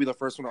 he'll be the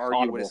first one to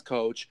argue with his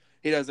coach.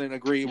 He doesn't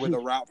agree with a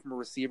route from a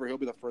receiver, he'll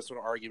be the first one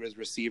to argue with his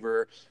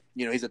receiver.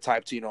 He's the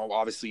type to,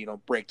 obviously,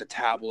 break the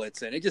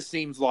tablets, and it just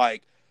seems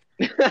like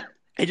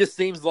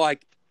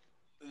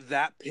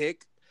that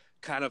pick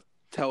kind of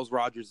tells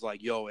Rodgers,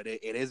 like, yo, it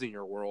is in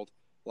your world.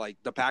 Like,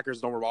 the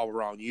Packers don't revolve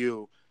around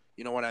you.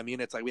 You know what I mean?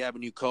 It's like, we have a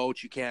new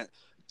coach. You can't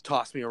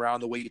toss me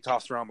around the way you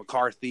tossed around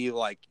McCarthy.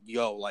 Like,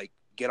 yo, like,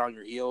 get on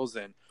your heels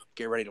and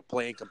get ready to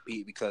play and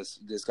compete because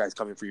this guy's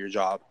coming for your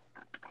job.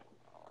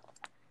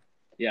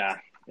 Yeah,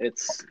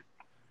 it's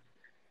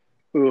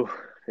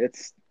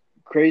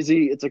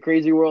crazy. It's a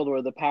crazy world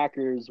where the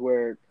Packers,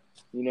 where,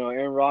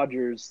 Aaron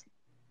Rodgers,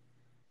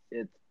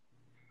 it's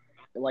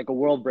like a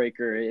world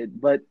breaker.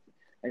 But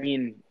I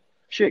mean,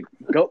 shit,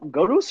 go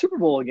to a Super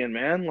Bowl again,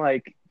 man.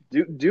 Like,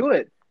 do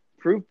it.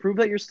 Prove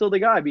that you're still the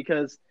guy,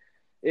 because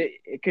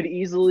it could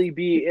easily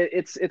be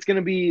it's going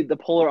to be the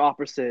polar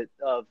opposite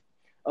of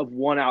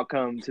one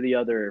outcome to the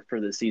other for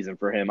this season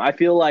for him. I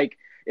feel like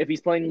if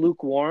he's playing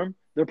lukewarm,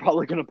 they're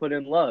probably going to put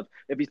in Love.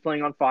 If he's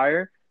playing on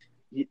fire,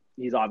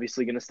 he's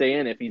obviously going to stay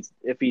in.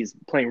 If he's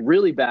playing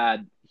really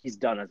bad, he's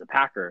done as a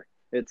Packer.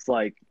 It's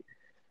like,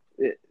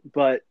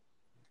 but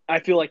I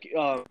feel like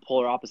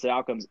polar opposite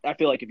outcomes. I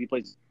feel like if he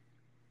plays,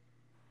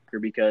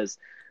 because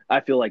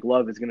I feel like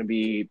Love is going to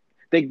be.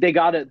 They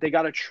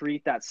gotta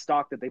treat that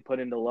stock that they put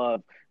into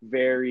Love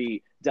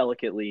very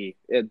delicately.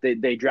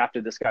 They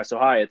drafted this guy so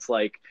high. It's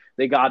like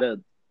they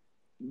gotta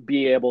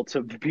be able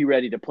to be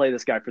ready to play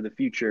this guy for the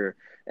future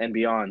and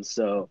beyond.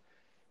 So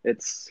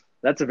that's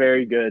a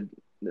very good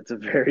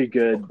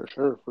for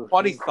sure.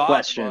 Funny thought,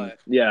 question. But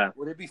yeah.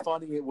 Would it be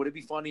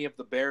funny if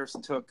the Bears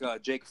took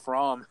Jake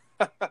Fromm?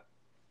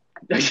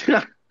 Do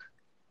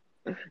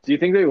you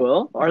think they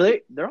will? Are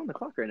they? They're on the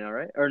clock right now,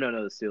 right? Or no,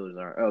 the Steelers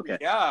are. Okay.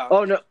 Yeah.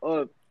 Oh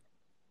no.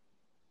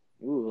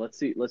 Ooh, let's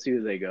see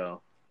who they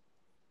go.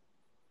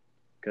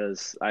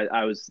 Because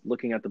I was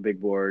looking at the big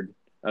board.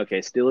 Okay,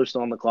 Steelers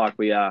still on the clock,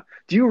 but yeah.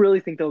 Do you really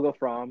think they'll go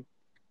Fromm?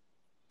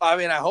 I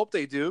mean, I hope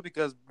they do,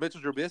 because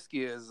Mitchell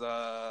Trubisky is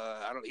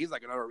he's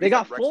like another. They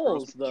got like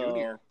Foles though.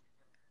 Jr.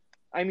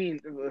 I mean,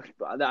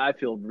 I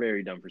feel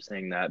very dumb for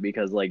saying that,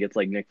 because like it's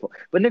like Nick Foles,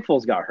 but Nick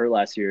Foles got hurt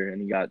last year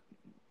and he got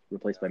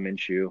replaced by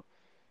Minshew,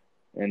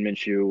 and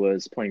Minshew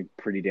was playing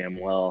pretty damn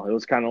well. It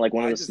was kind of like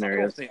one of the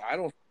scenarios.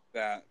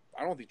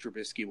 I don't think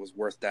Trubisky was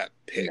worth that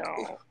pick.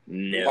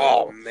 No.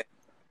 Oh man.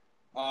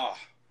 Oh.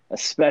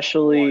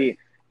 Especially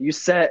you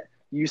set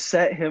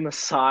him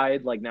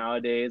aside, like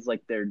nowadays,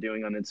 like they're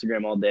doing on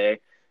Instagram all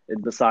day,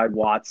 beside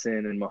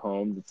Watson and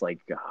Mahomes. It's like,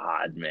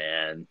 God,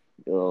 man.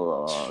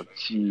 Oh,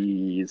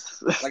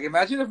 jeez. Like,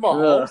 imagine if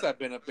Mahomes had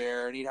been a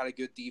Bear and he had a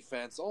good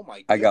defense. Oh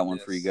my goodness. I got one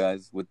for you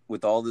guys.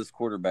 With all this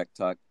quarterback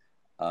talk,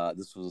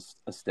 this was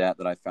a stat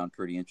that I found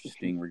pretty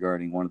interesting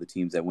regarding one of the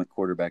teams that went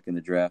quarterback in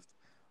the draft.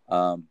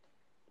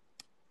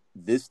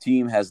 This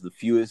team has the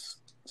fewest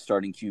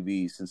starting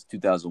QBs since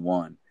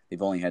 2001.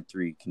 They've only had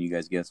 3. Can you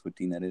guys guess what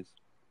team that is?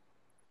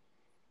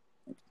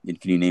 And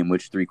can you name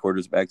which 3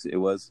 quarterbacks it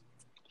was?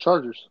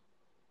 Chargers.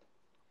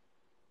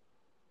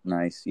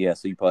 Nice. Yeah,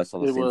 so you probably saw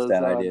the same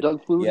stat I did.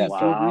 Doug Flutie, yeah,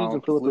 Drew Brees,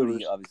 and Philip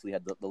Flutie obviously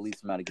had the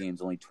least amount of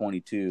games, only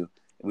 22,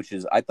 which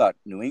is, I thought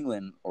New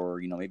England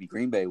or maybe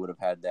Green Bay would have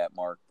had that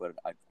mark, but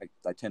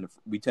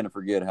we tend to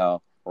forget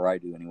or I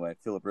do anyway,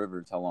 Phillip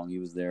Rivers, how long he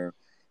was there,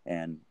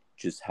 and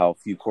just how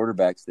few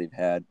quarterbacks they've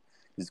had.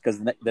 Is because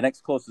the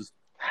next closest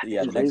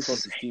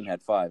team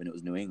had 5, and it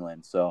was New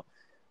England. So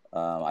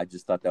I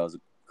just thought that was a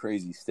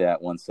crazy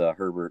stat once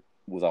Herbert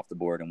was off the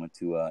board and went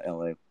to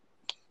LA.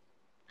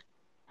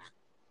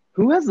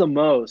 Who has the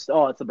most?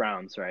 Oh, it's the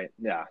Browns, right?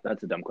 Yeah,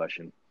 that's a dumb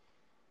question.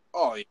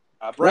 Oh,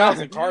 yeah. Browns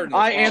and Cardinals.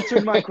 I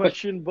answered my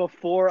question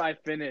before I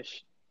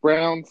finished.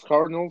 Browns,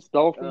 Cardinals,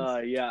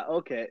 Dolphins. Yeah.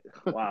 Okay.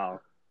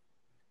 Wow.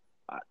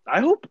 I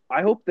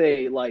hope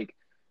they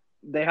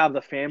they have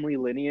the family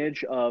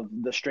lineage of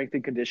the strength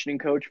and conditioning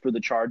coach for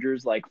the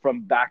Chargers, like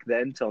from back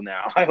then till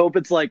now. I hope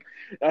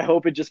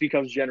it just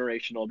becomes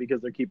generational,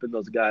 because they're keeping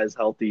those guys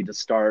healthy to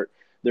start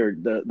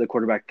the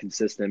quarterback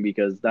consistent,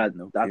 because that's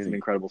an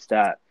incredible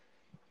stat.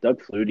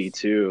 Doug Flutie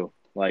too,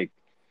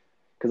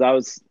 because I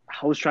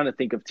was trying to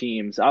think of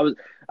teams.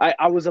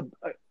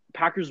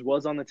 Packers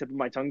was on the tip of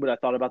my tongue, but I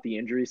thought about the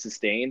injury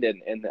sustained,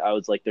 and I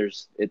was like,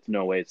 it's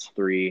no way it's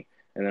 3,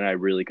 and then I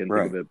really couldn't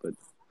think of it. But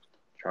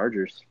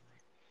Chargers.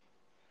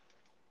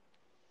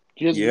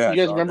 You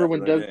guys remember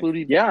when Doug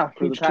Flutie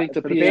take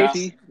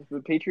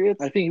the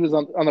Patriots? I think he was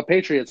on the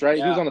Patriots, right?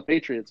 Yeah. He was on the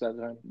Patriots at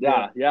the time.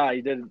 Yeah,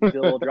 he did a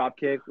little drop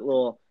kick,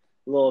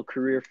 little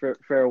career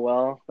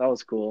farewell. That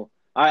was cool.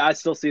 I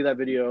still see that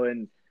video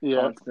and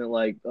constant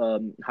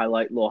little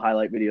highlight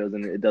videos,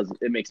 and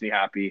it makes me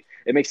happy.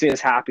 It makes me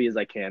as happy as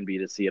I can be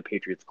to see a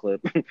Patriots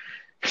clip.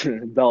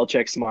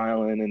 Belichick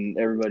smiling and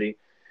everybody.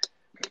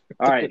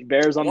 All right,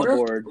 Bears on the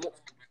board.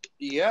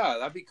 Yeah,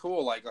 that'd be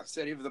cool. Like I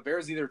said, if the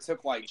Bears either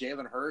took like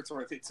Jalen Hurts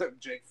or if they took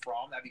Jake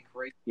Fromm, that'd be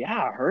great.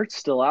 Yeah, Hurts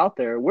still out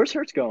there. Where's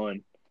Hurts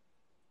going?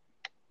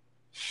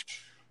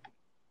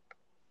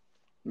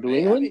 New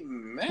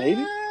England?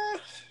 Maybe?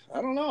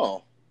 I don't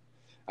know.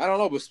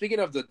 But speaking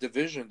of the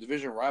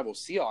division rival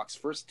Seahawks,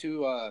 first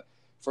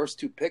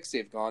two picks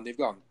they've gone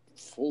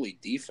fully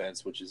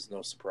defense, which is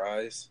no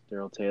surprise.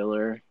 Darrell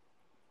Taylor.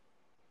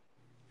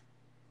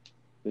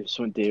 They just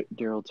went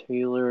Darrell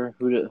Taylor.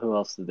 Who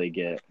else did they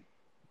get?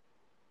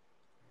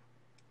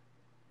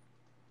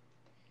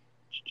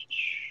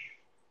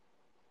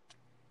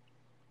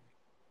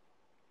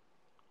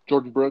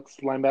 Jordan Brooks,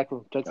 linebacker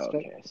from Texas Tech.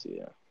 Okay, I see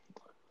that.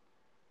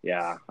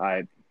 Yeah,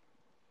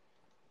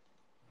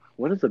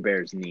 what is the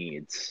Bears'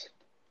 needs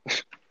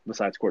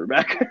besides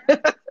quarterback?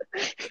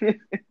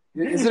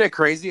 Isn't it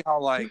crazy how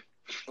like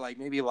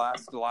maybe the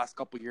last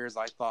couple of years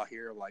I thought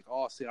here like,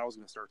 oh, Seattle's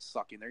going to start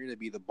sucking. They're going to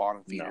be the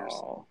bottom feeders.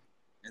 No.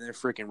 And then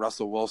freaking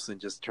Russell Wilson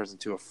just turns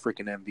into a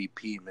freaking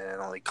MVP, man.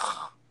 Like,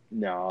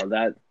 no,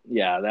 that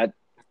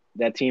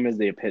team is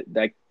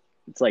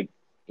it's like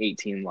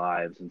 18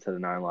 lives instead of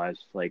 9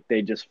 lives. Like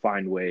they just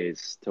find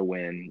ways to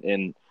win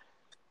in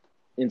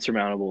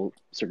insurmountable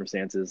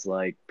circumstances.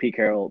 Like Pete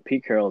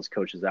Carroll's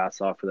coached his ass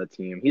off for that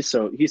team. He's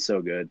so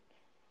good.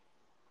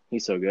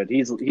 He's so good.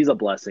 He's a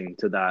blessing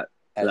to that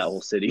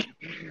whole city.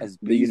 As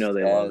they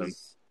love him.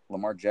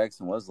 Lamar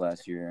Jackson was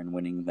last year and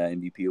winning that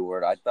MVP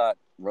award, I thought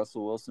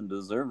Russell Wilson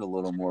deserved a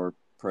little more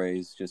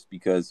praise just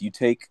because you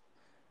take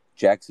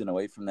Jackson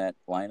away from that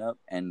lineup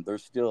and they're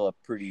still a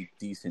pretty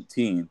decent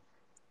team.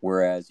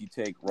 Whereas you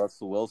take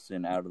Russell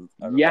Wilson out of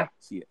the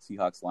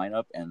Seahawks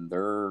lineup and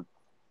they're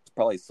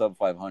probably sub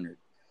 500.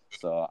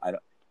 So I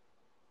don't.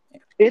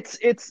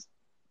 It's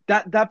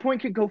that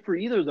point could go for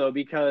either though,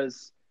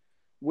 because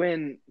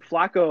when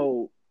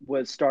Flacco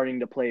was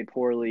starting to play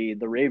poorly,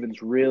 the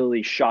Ravens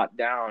really shot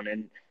down,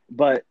 and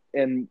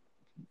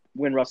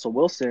when Russell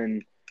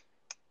Wilson,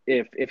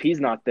 if he's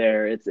not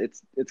there, it's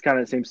kind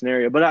of the same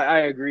scenario. But I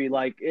agree,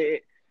 like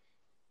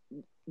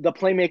the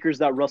playmakers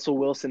that Russell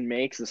Wilson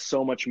makes is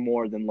so much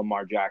more than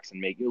Lamar Jackson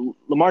makes.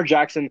 Lamar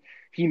Jackson,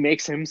 he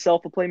makes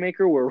himself a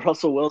playmaker, where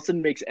Russell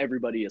Wilson makes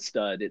everybody a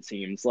stud, it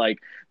seems, like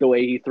the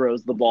way he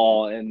throws the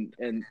ball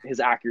and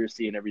his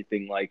accuracy and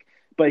everything. Like,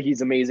 but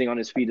he's amazing on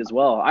his feet as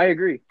well. I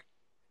agree.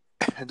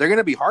 They're going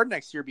to be hard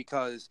next year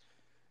because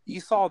you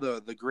saw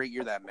the great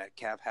year that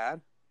Metcalf had.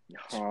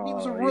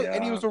 Oh,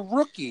 and he was a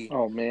rookie.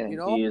 Oh man, you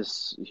know? He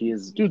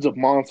is dude's a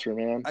monster,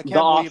 man. I can't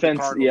believe the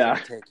Cardinals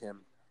didn't take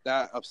him.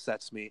 That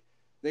upsets me.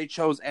 They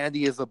chose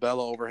Andy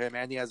Isabella over him.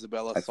 Andy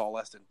Isabella saw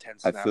less than 10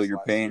 snaps. I feel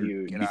your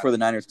pain. Before the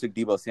Niners took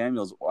Deebo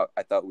Samuels,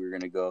 I thought we were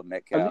going to go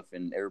Metcalf,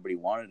 and everybody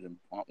wanted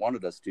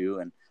us to.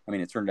 And I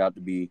mean, it turned out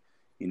to be,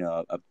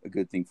 a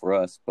good thing for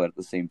us. But at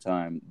the same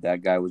time,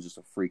 that guy was just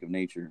a freak of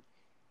nature.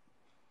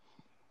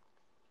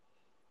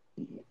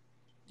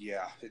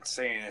 Yeah,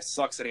 insane. It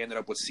sucks that he ended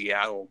up with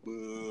Seattle.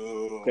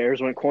 Boo.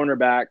 Bears went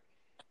cornerback.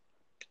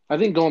 I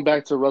think going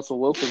back to Russell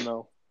Wilson,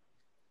 though,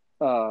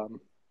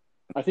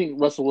 I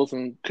think Russell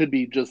Wilson could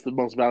be just the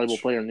most valuable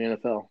player in the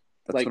NFL.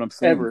 That's what I'm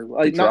saying. Ever.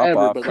 Like, not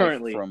ever, but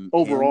currently. From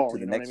overall. To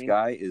the next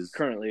guy is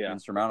currently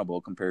insurmountable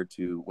compared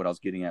to what I was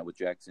getting at with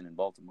Jackson in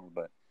Baltimore.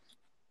 But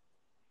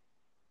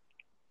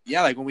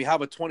yeah, like when we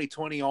have a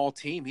 2020 all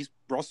team,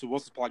 Russell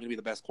Wilson's probably going to be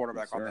the best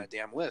quarterback on that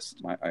damn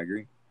list. I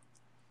agree.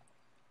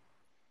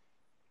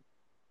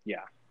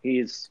 Yeah,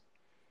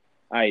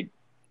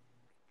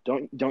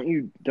 Don't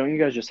you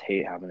guys just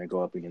hate having to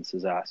go up against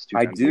his ass?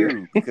 I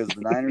do, because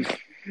the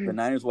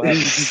Niners will have.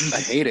 I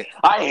hate it.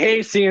 I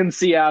hate seeing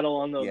Seattle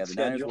on those. Yeah, the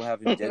Niners will have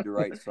him dead to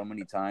rights so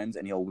many times,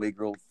 and he'll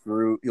wiggle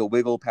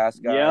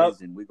past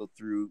guys and wiggle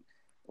through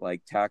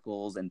like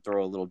tackles and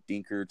throw a little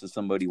dinker to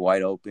somebody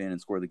wide open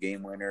and score the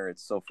game winner.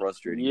 It's so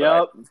frustrating.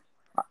 Yep.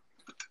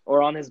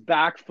 Or on his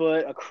back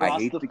foot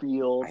across the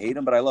field. I hate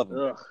him, but I love him.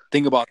 Ugh.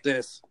 Think about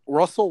this: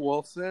 Russell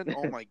Wilson.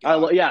 Oh my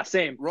god!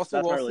 Same.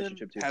 Russell Wilson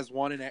has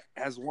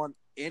one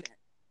in.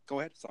 Go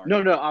ahead. Sorry.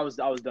 No. I was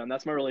done.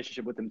 That's my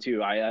relationship with him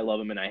too. I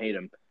love him and I hate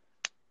him.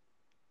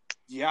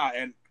 Yeah,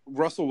 and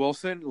Russell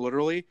Wilson,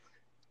 literally,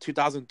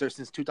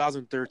 since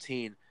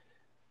 2013,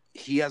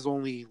 he has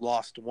only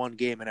lost one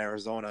game in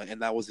Arizona,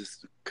 and that was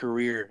his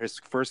career. His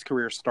first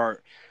career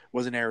start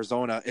was in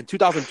Arizona in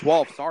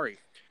 2012.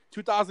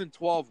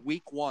 2012,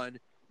 week 1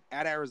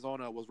 at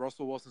Arizona was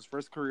Russell Wilson's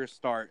first career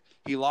start.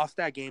 He lost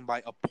that game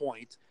by a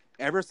point.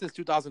 Ever since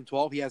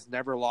 2012, he has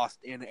never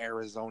lost in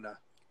Arizona.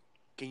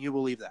 Can you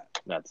believe that?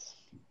 That's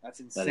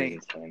insane.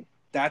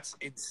 That's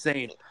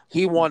insane.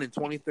 He won in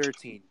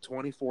 2013,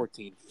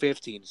 2014,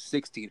 15,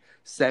 16,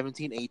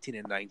 17, 18,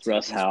 and 19.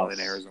 Russ House in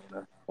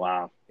Arizona.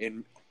 Wow.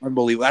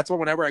 Unbelievable. That's why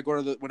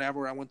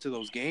whenever I went to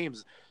those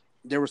games,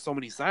 there were so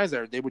many signs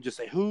there. They would just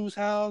say, whose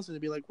house? And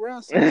they'd be like,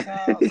 Russell's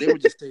house. They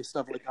would just say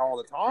stuff like that all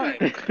the time.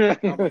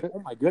 And I'm like,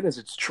 oh my goodness,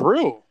 it's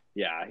true.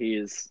 Yeah,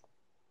 he's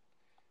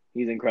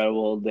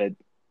incredible that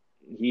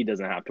he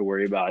doesn't have to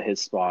worry about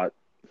his spot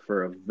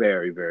for a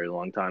very, very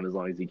long time as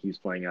long as he keeps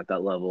playing at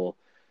that level.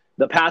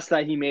 The pass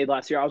that he made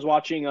last year, I was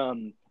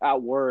watching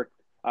at work.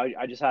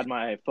 I just had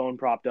my phone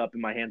propped up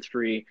and my hands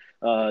free,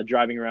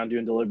 driving around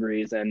doing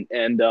deliveries, and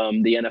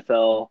the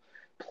NFL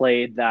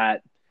played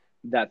that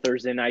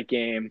Thursday night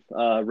game,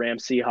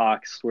 Rams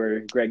Seahawks, where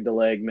Greg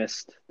DeLeg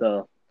missed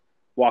the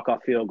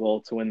walk-off field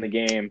goal to win the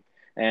game,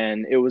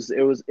 and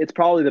it's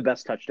probably the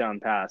best touchdown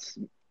pass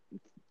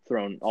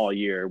thrown all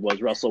year.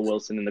 Was Russell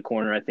Wilson in the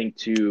corner, I think,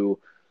 to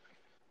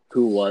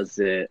who was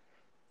it?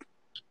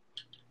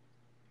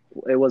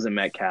 It wasn't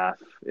Metcalf.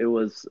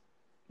 Was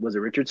it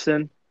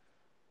Richardson?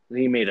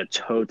 He made a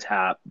toe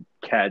tap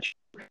catch.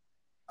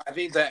 I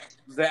think that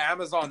the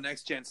Amazon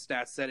Next Gen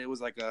stats said it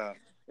was like a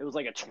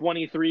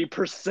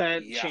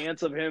 23%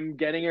 chance of him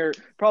getting her,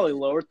 probably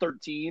lower,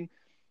 13,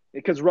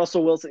 because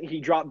Russell Wilson, he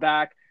dropped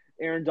back.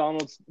 Aaron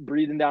Donald's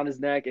breathing down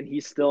his neck, and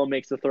he still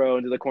makes the throw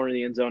into the corner of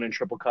the end zone in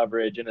triple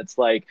coverage. And it's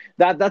like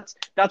that's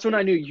when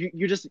I knew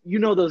you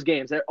know those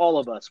games. All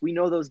of us, we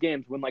know those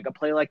games when like a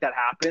play like that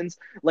happens.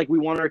 Like we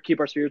want to keep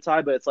our spirits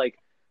high, but it's like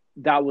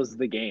that was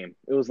the game.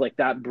 It was like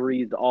that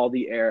breathed all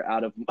the air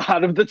out of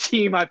the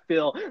team. I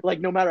feel like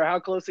no matter how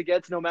close it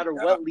gets, no matter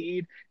what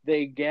lead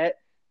they get,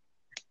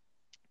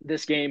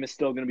 this game is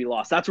still going to be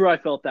lost. That's where I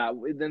felt that.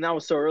 And that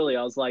was so early.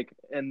 I was like,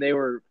 and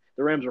the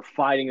Rams were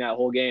fighting that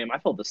whole game. I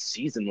felt the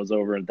season was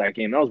over in that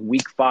game. That was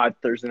week 5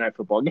 Thursday night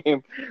football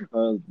game.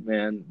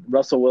 Man,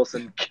 Russell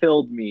Wilson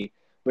killed me.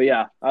 But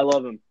yeah, I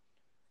love him.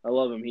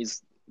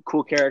 He's a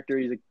cool character.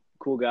 He's a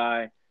cool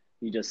guy.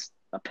 He's just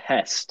a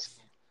pest.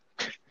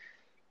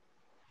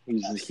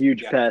 He's a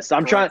huge pest.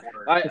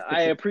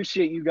 I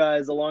appreciate you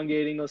guys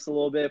elongating us a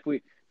little bit. If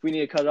we need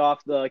to cut it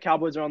off, the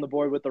Cowboys are on the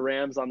board with the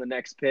Rams on the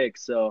next pick.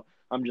 So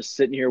I'm just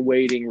sitting here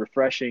waiting,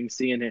 refreshing,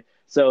 seeing it.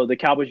 So the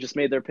Cowboys just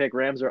made their pick.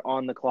 Rams are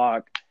on the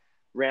clock.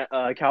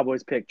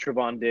 Cowboys picked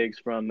Trevon Diggs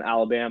from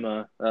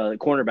Alabama,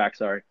 cornerback,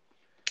 sorry.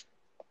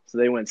 So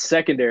they went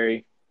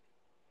secondary.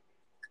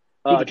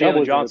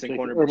 Jalen Johnson, two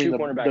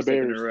cornerbacks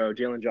in a row.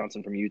 Jalen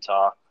Johnson from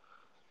Utah.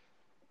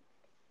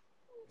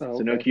 So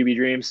no QB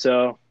dreams.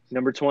 So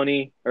number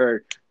 20,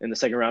 or in the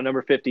second round,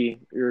 number 50,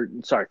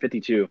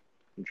 52.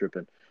 I'm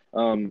tripping.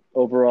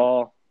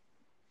 Overall,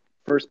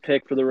 first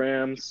pick for the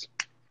Rams.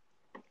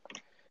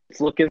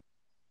 It's looking.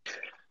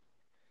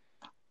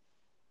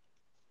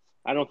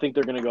 I don't think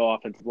they're going to go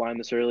offensive line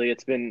this early.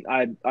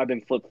 I've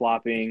been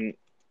flip-flopping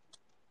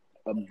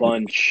a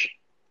bunch,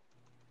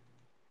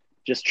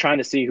 just trying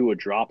to see who would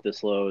drop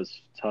this low, as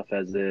tough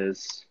as it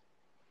is.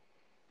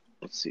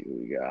 Let's see who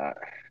we got.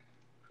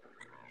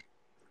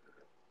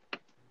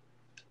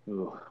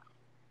 Ooh.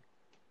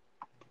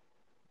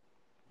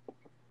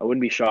 I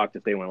wouldn't be shocked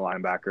if they went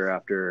linebacker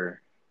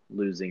after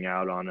losing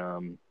out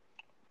on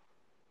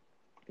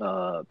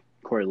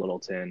Corey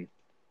Littleton,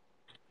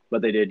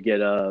 but they did get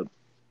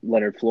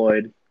Leonard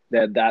Floyd.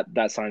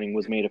 That signing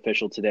was made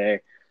official today.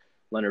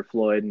 Leonard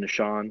Floyd and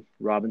Nashawn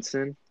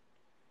Robinson.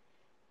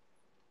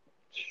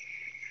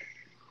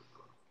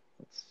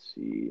 Let's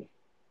see.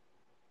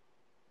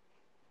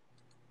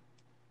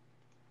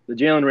 The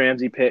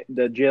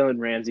Jalen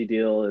Ramsey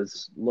deal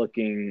is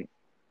looking.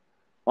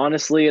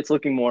 Honestly, it's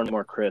looking more and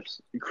more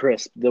crisp.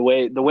 The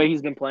way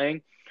he's been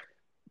playing,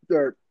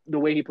 or the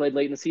way he played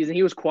late in the season,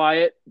 he was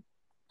quiet,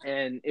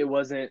 and it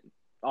wasn't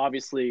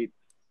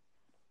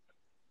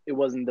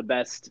the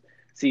best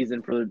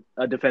season for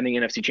a defending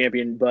NFC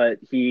champion. But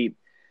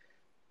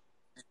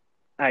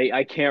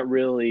I can't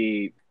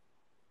really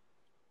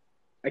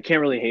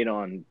hate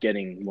on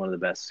getting one of the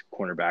best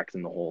cornerbacks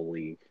in the whole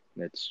league.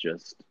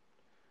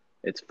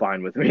 It's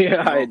fine with me. He's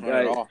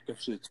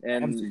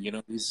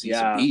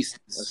a beast.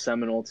 A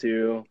Seminole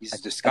too. He's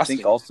disgusting. I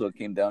think also it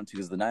came down to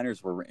because the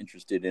Niners were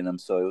interested in him,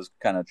 so it was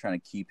kind of trying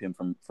to keep him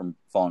from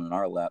falling in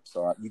our lap.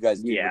 So you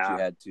guys did what you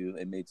had to.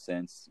 It made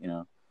sense,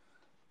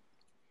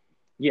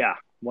 Yeah,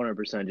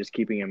 100%. Just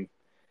keeping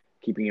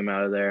him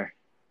out of there.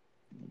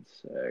 1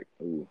 sec.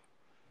 Ooh.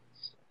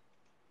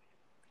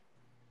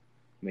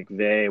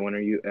 McVay, when are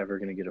you ever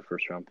going to get a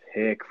first-round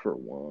pick for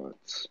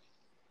once?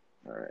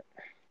 All right.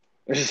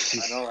 I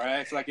know, right?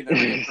 It's like you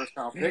never get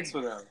first-round picks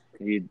for them.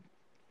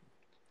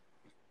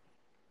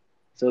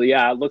 So,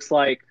 yeah, it looks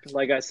like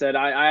I said,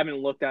 I haven't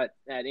looked at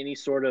any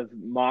sort of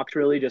mocks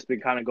really, just been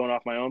kind of going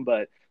off my own,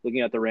 but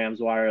looking at the Rams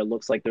wire, it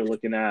looks like they're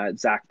looking at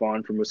Zach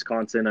Bond from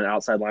Wisconsin, an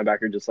outside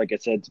linebacker, just like I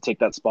said, to take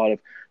that spot of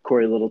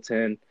Corey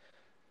Littleton.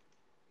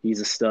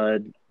 He's a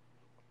stud.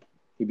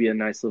 He'd be a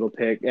nice little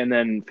pick. And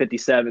then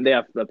 57, they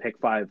have the pick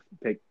 5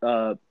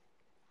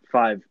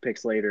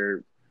 picks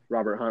later,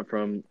 Robert Hunt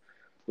from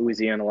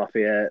Louisiana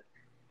Lafayette,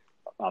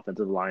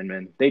 offensive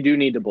lineman. They do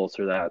need to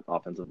bolster that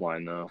offensive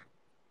line, though.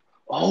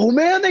 Oh,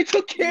 man, they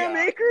took Cam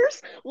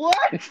Akers?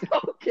 What?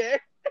 Okay.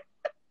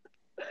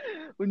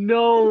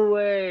 No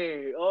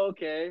way.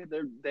 Okay.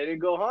 They didn't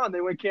go on.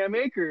 They went Cam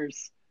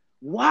Akers.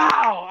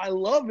 Wow, I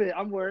love it.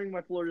 I'm wearing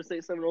my Florida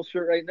State Seminoles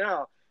shirt right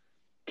now.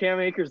 Cam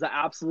Akers, the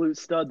absolute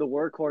stud, the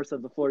workhorse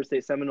of the Florida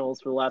State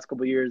Seminoles for the last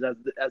couple of years as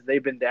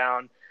they've been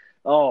down.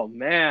 Oh,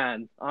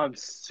 man, I'm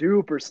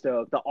super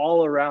stoked. The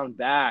all-around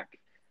back.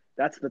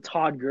 That's the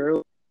Todd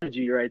Gurley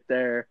energy right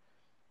there.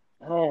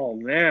 Oh,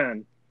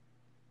 man.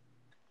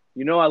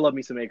 You know I love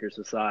me some Akers,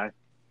 Sesai.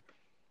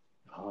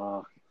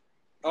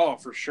 Oh,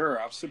 for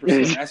sure. I'm super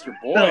stoked. That's your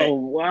boy. Oh,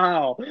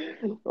 wow.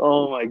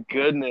 Oh, my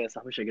goodness.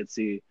 I wish I could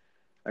see.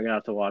 I'm going to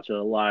have to watch it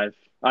live.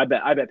 I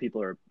bet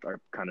people are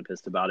kind of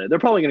pissed about it. They're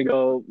probably going to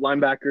go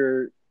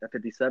linebacker at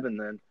 57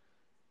 then.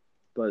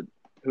 But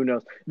who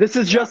knows? This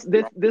is just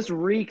this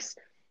reeks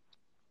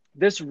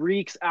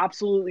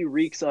absolutely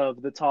reeks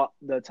of the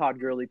Todd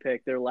Gurley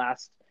pick their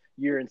last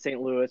year in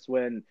St. Louis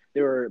when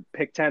they were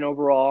picked 10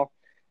 overall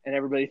and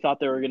everybody thought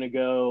they were going to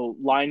go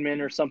lineman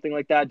or something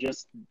like that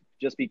just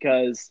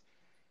because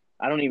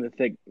I don't even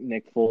think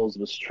Nick Foles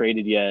was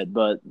traded yet,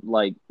 but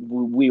like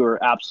we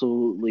were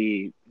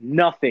absolutely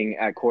nothing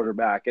at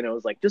quarterback, and it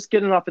was like just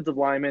get an offensive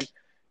lineman.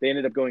 They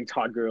ended up going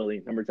Todd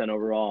Gurley, number 10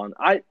 overall, and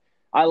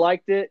I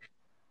liked it.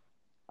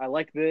 I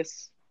like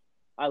this.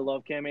 I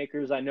love Cam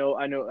Akers. I know.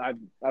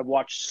 I've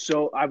watched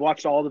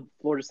all the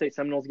Florida State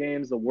Seminoles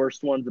games, the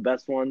worst ones, the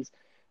best ones,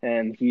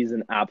 and he's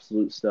an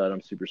absolute stud.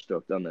 I'm super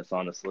stoked on this,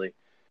 honestly.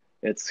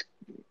 It's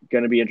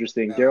going to be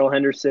interesting. Yeah. Darrell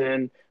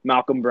Henderson,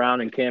 Malcolm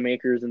Brown, and Cam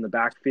Akers in the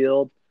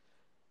backfield.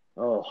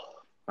 Oh,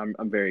 I'm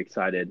very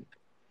excited.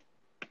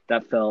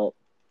 That felt.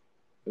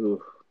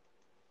 Ooh,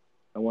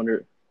 I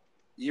wonder.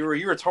 You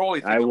were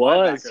totally. I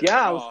was.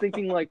 Yeah, I was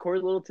thinking like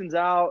Corey Littleton's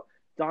out,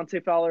 Dante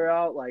Fowler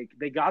out. Like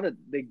they gotta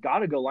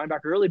go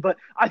linebacker early. But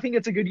I think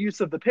it's a good use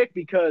of the pick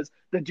because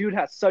the dude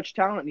has such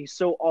talent and he's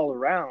so all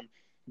around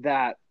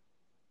that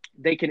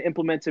they can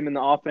implement him in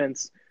the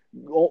offense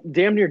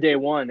damn near day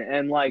one,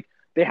 and like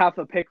they have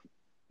to pick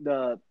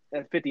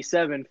at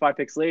 57 5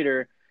 picks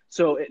later,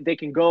 so they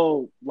can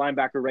go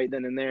linebacker right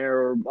then and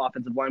there or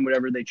offensive line,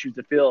 whatever they choose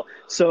to fill.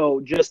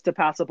 So just to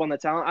pass up on the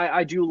talent,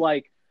 I do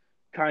like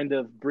kind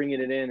of bringing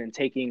it in and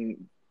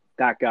taking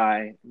that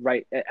guy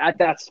right at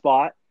that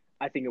spot.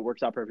 I think it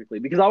works out perfectly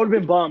because I would have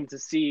been bummed to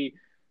see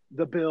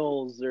the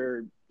Bills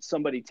or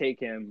somebody take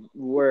him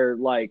where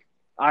like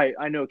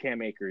I know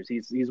Cam Akers. He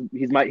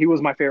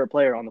was my favorite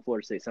player on the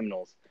Florida State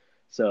Seminoles.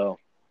 So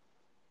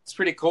it's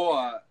pretty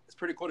cool. It's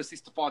pretty cool to see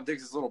Stephon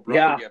Diggs' little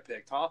brother get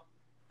picked, huh?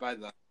 By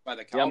the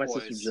Cowboys. Yeah, my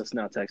sister's just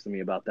now texting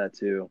me about that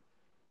too.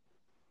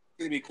 It's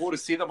gonna be cool to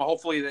see them.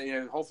 Hopefully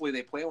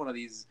they play one of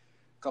these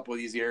couple of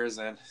these years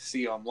and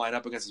see him line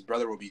up against his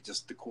brother will be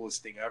just the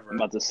coolest thing ever. I'm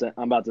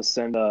about to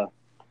send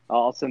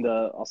I'll send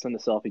a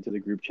selfie to the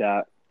group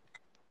chat.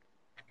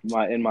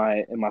 In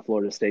my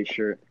Florida State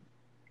shirt.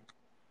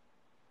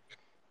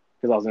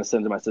 Because I was gonna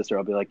send to my sister,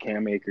 I'll be like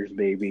Cam Akers,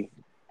 baby.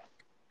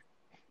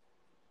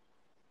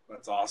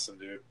 That's awesome,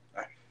 dude.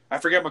 I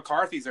forget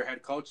McCarthy's their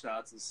head coach now.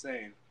 It's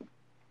insane.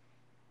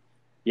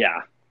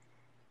 Yeah.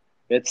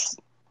 It's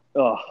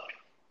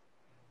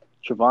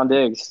Trevon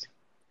Diggs.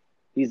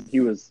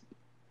 He was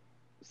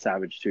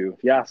savage too.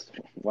 Yes.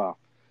 Wow.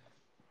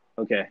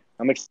 Okay.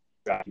 I'm excited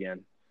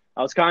again.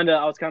 I was kind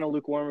of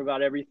lukewarm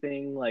about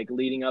everything like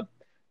leading up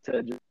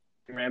to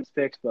Rams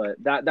picks,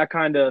 but that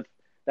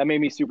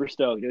made me super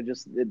stoked.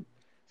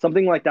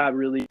 Something like that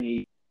really made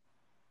me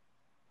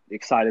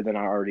excited than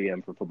I already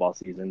am for football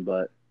season,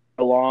 but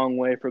a long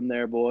way from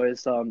there,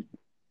 boys.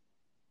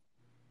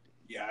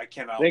 Yeah, I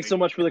cannot. Thanks so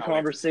much for the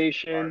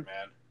conversation.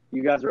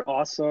 You guys are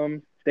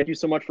awesome. Thank you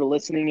so much for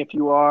listening. If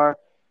you are,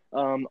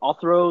 I'll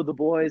throw the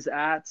boys'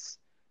 ats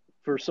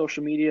for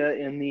social media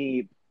in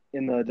the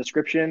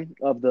description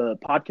of the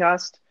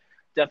podcast.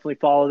 Definitely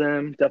follow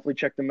them. Definitely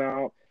check them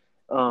out.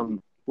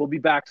 We'll be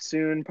back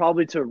soon,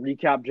 probably to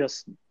recap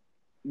just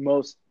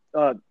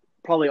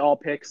probably all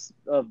picks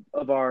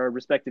of our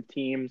respective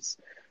teams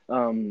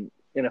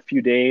in a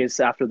few days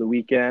after the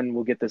weekend.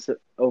 We'll get this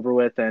over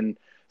with and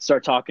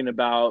start talking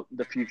about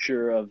the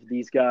future of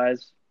these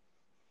guys.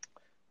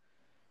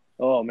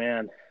 Oh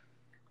man.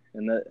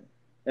 And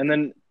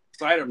then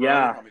excited, bro.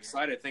 Yeah. I'm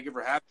excited. Thank you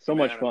for having me. So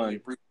much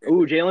fun.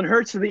 Ooh, Jalen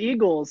Hurts to the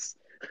Eagles.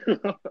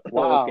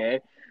 Wow. Okay.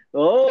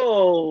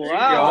 Oh, there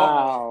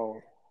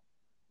wow.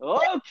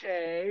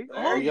 Okay.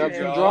 We got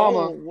some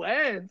drama.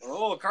 Wentz.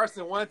 Oh,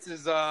 Carson Wentz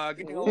is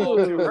getting a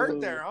little too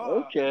hurt there,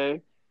 huh?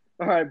 Okay.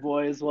 All right,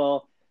 boys.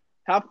 Well,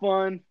 have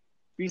fun.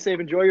 Be safe.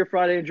 Enjoy your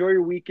Friday. Enjoy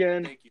your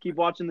weekend. Keep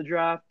watching the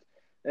draft,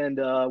 and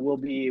we'll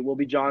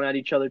be jawing at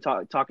each other,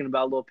 talking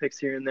about little picks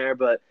here and there.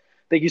 But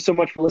thank you so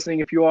much for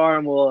listening. If you are,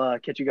 and we'll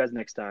catch you guys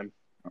next time.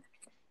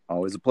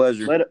 Always a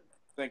pleasure. Later.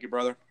 Thank you,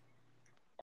 brother.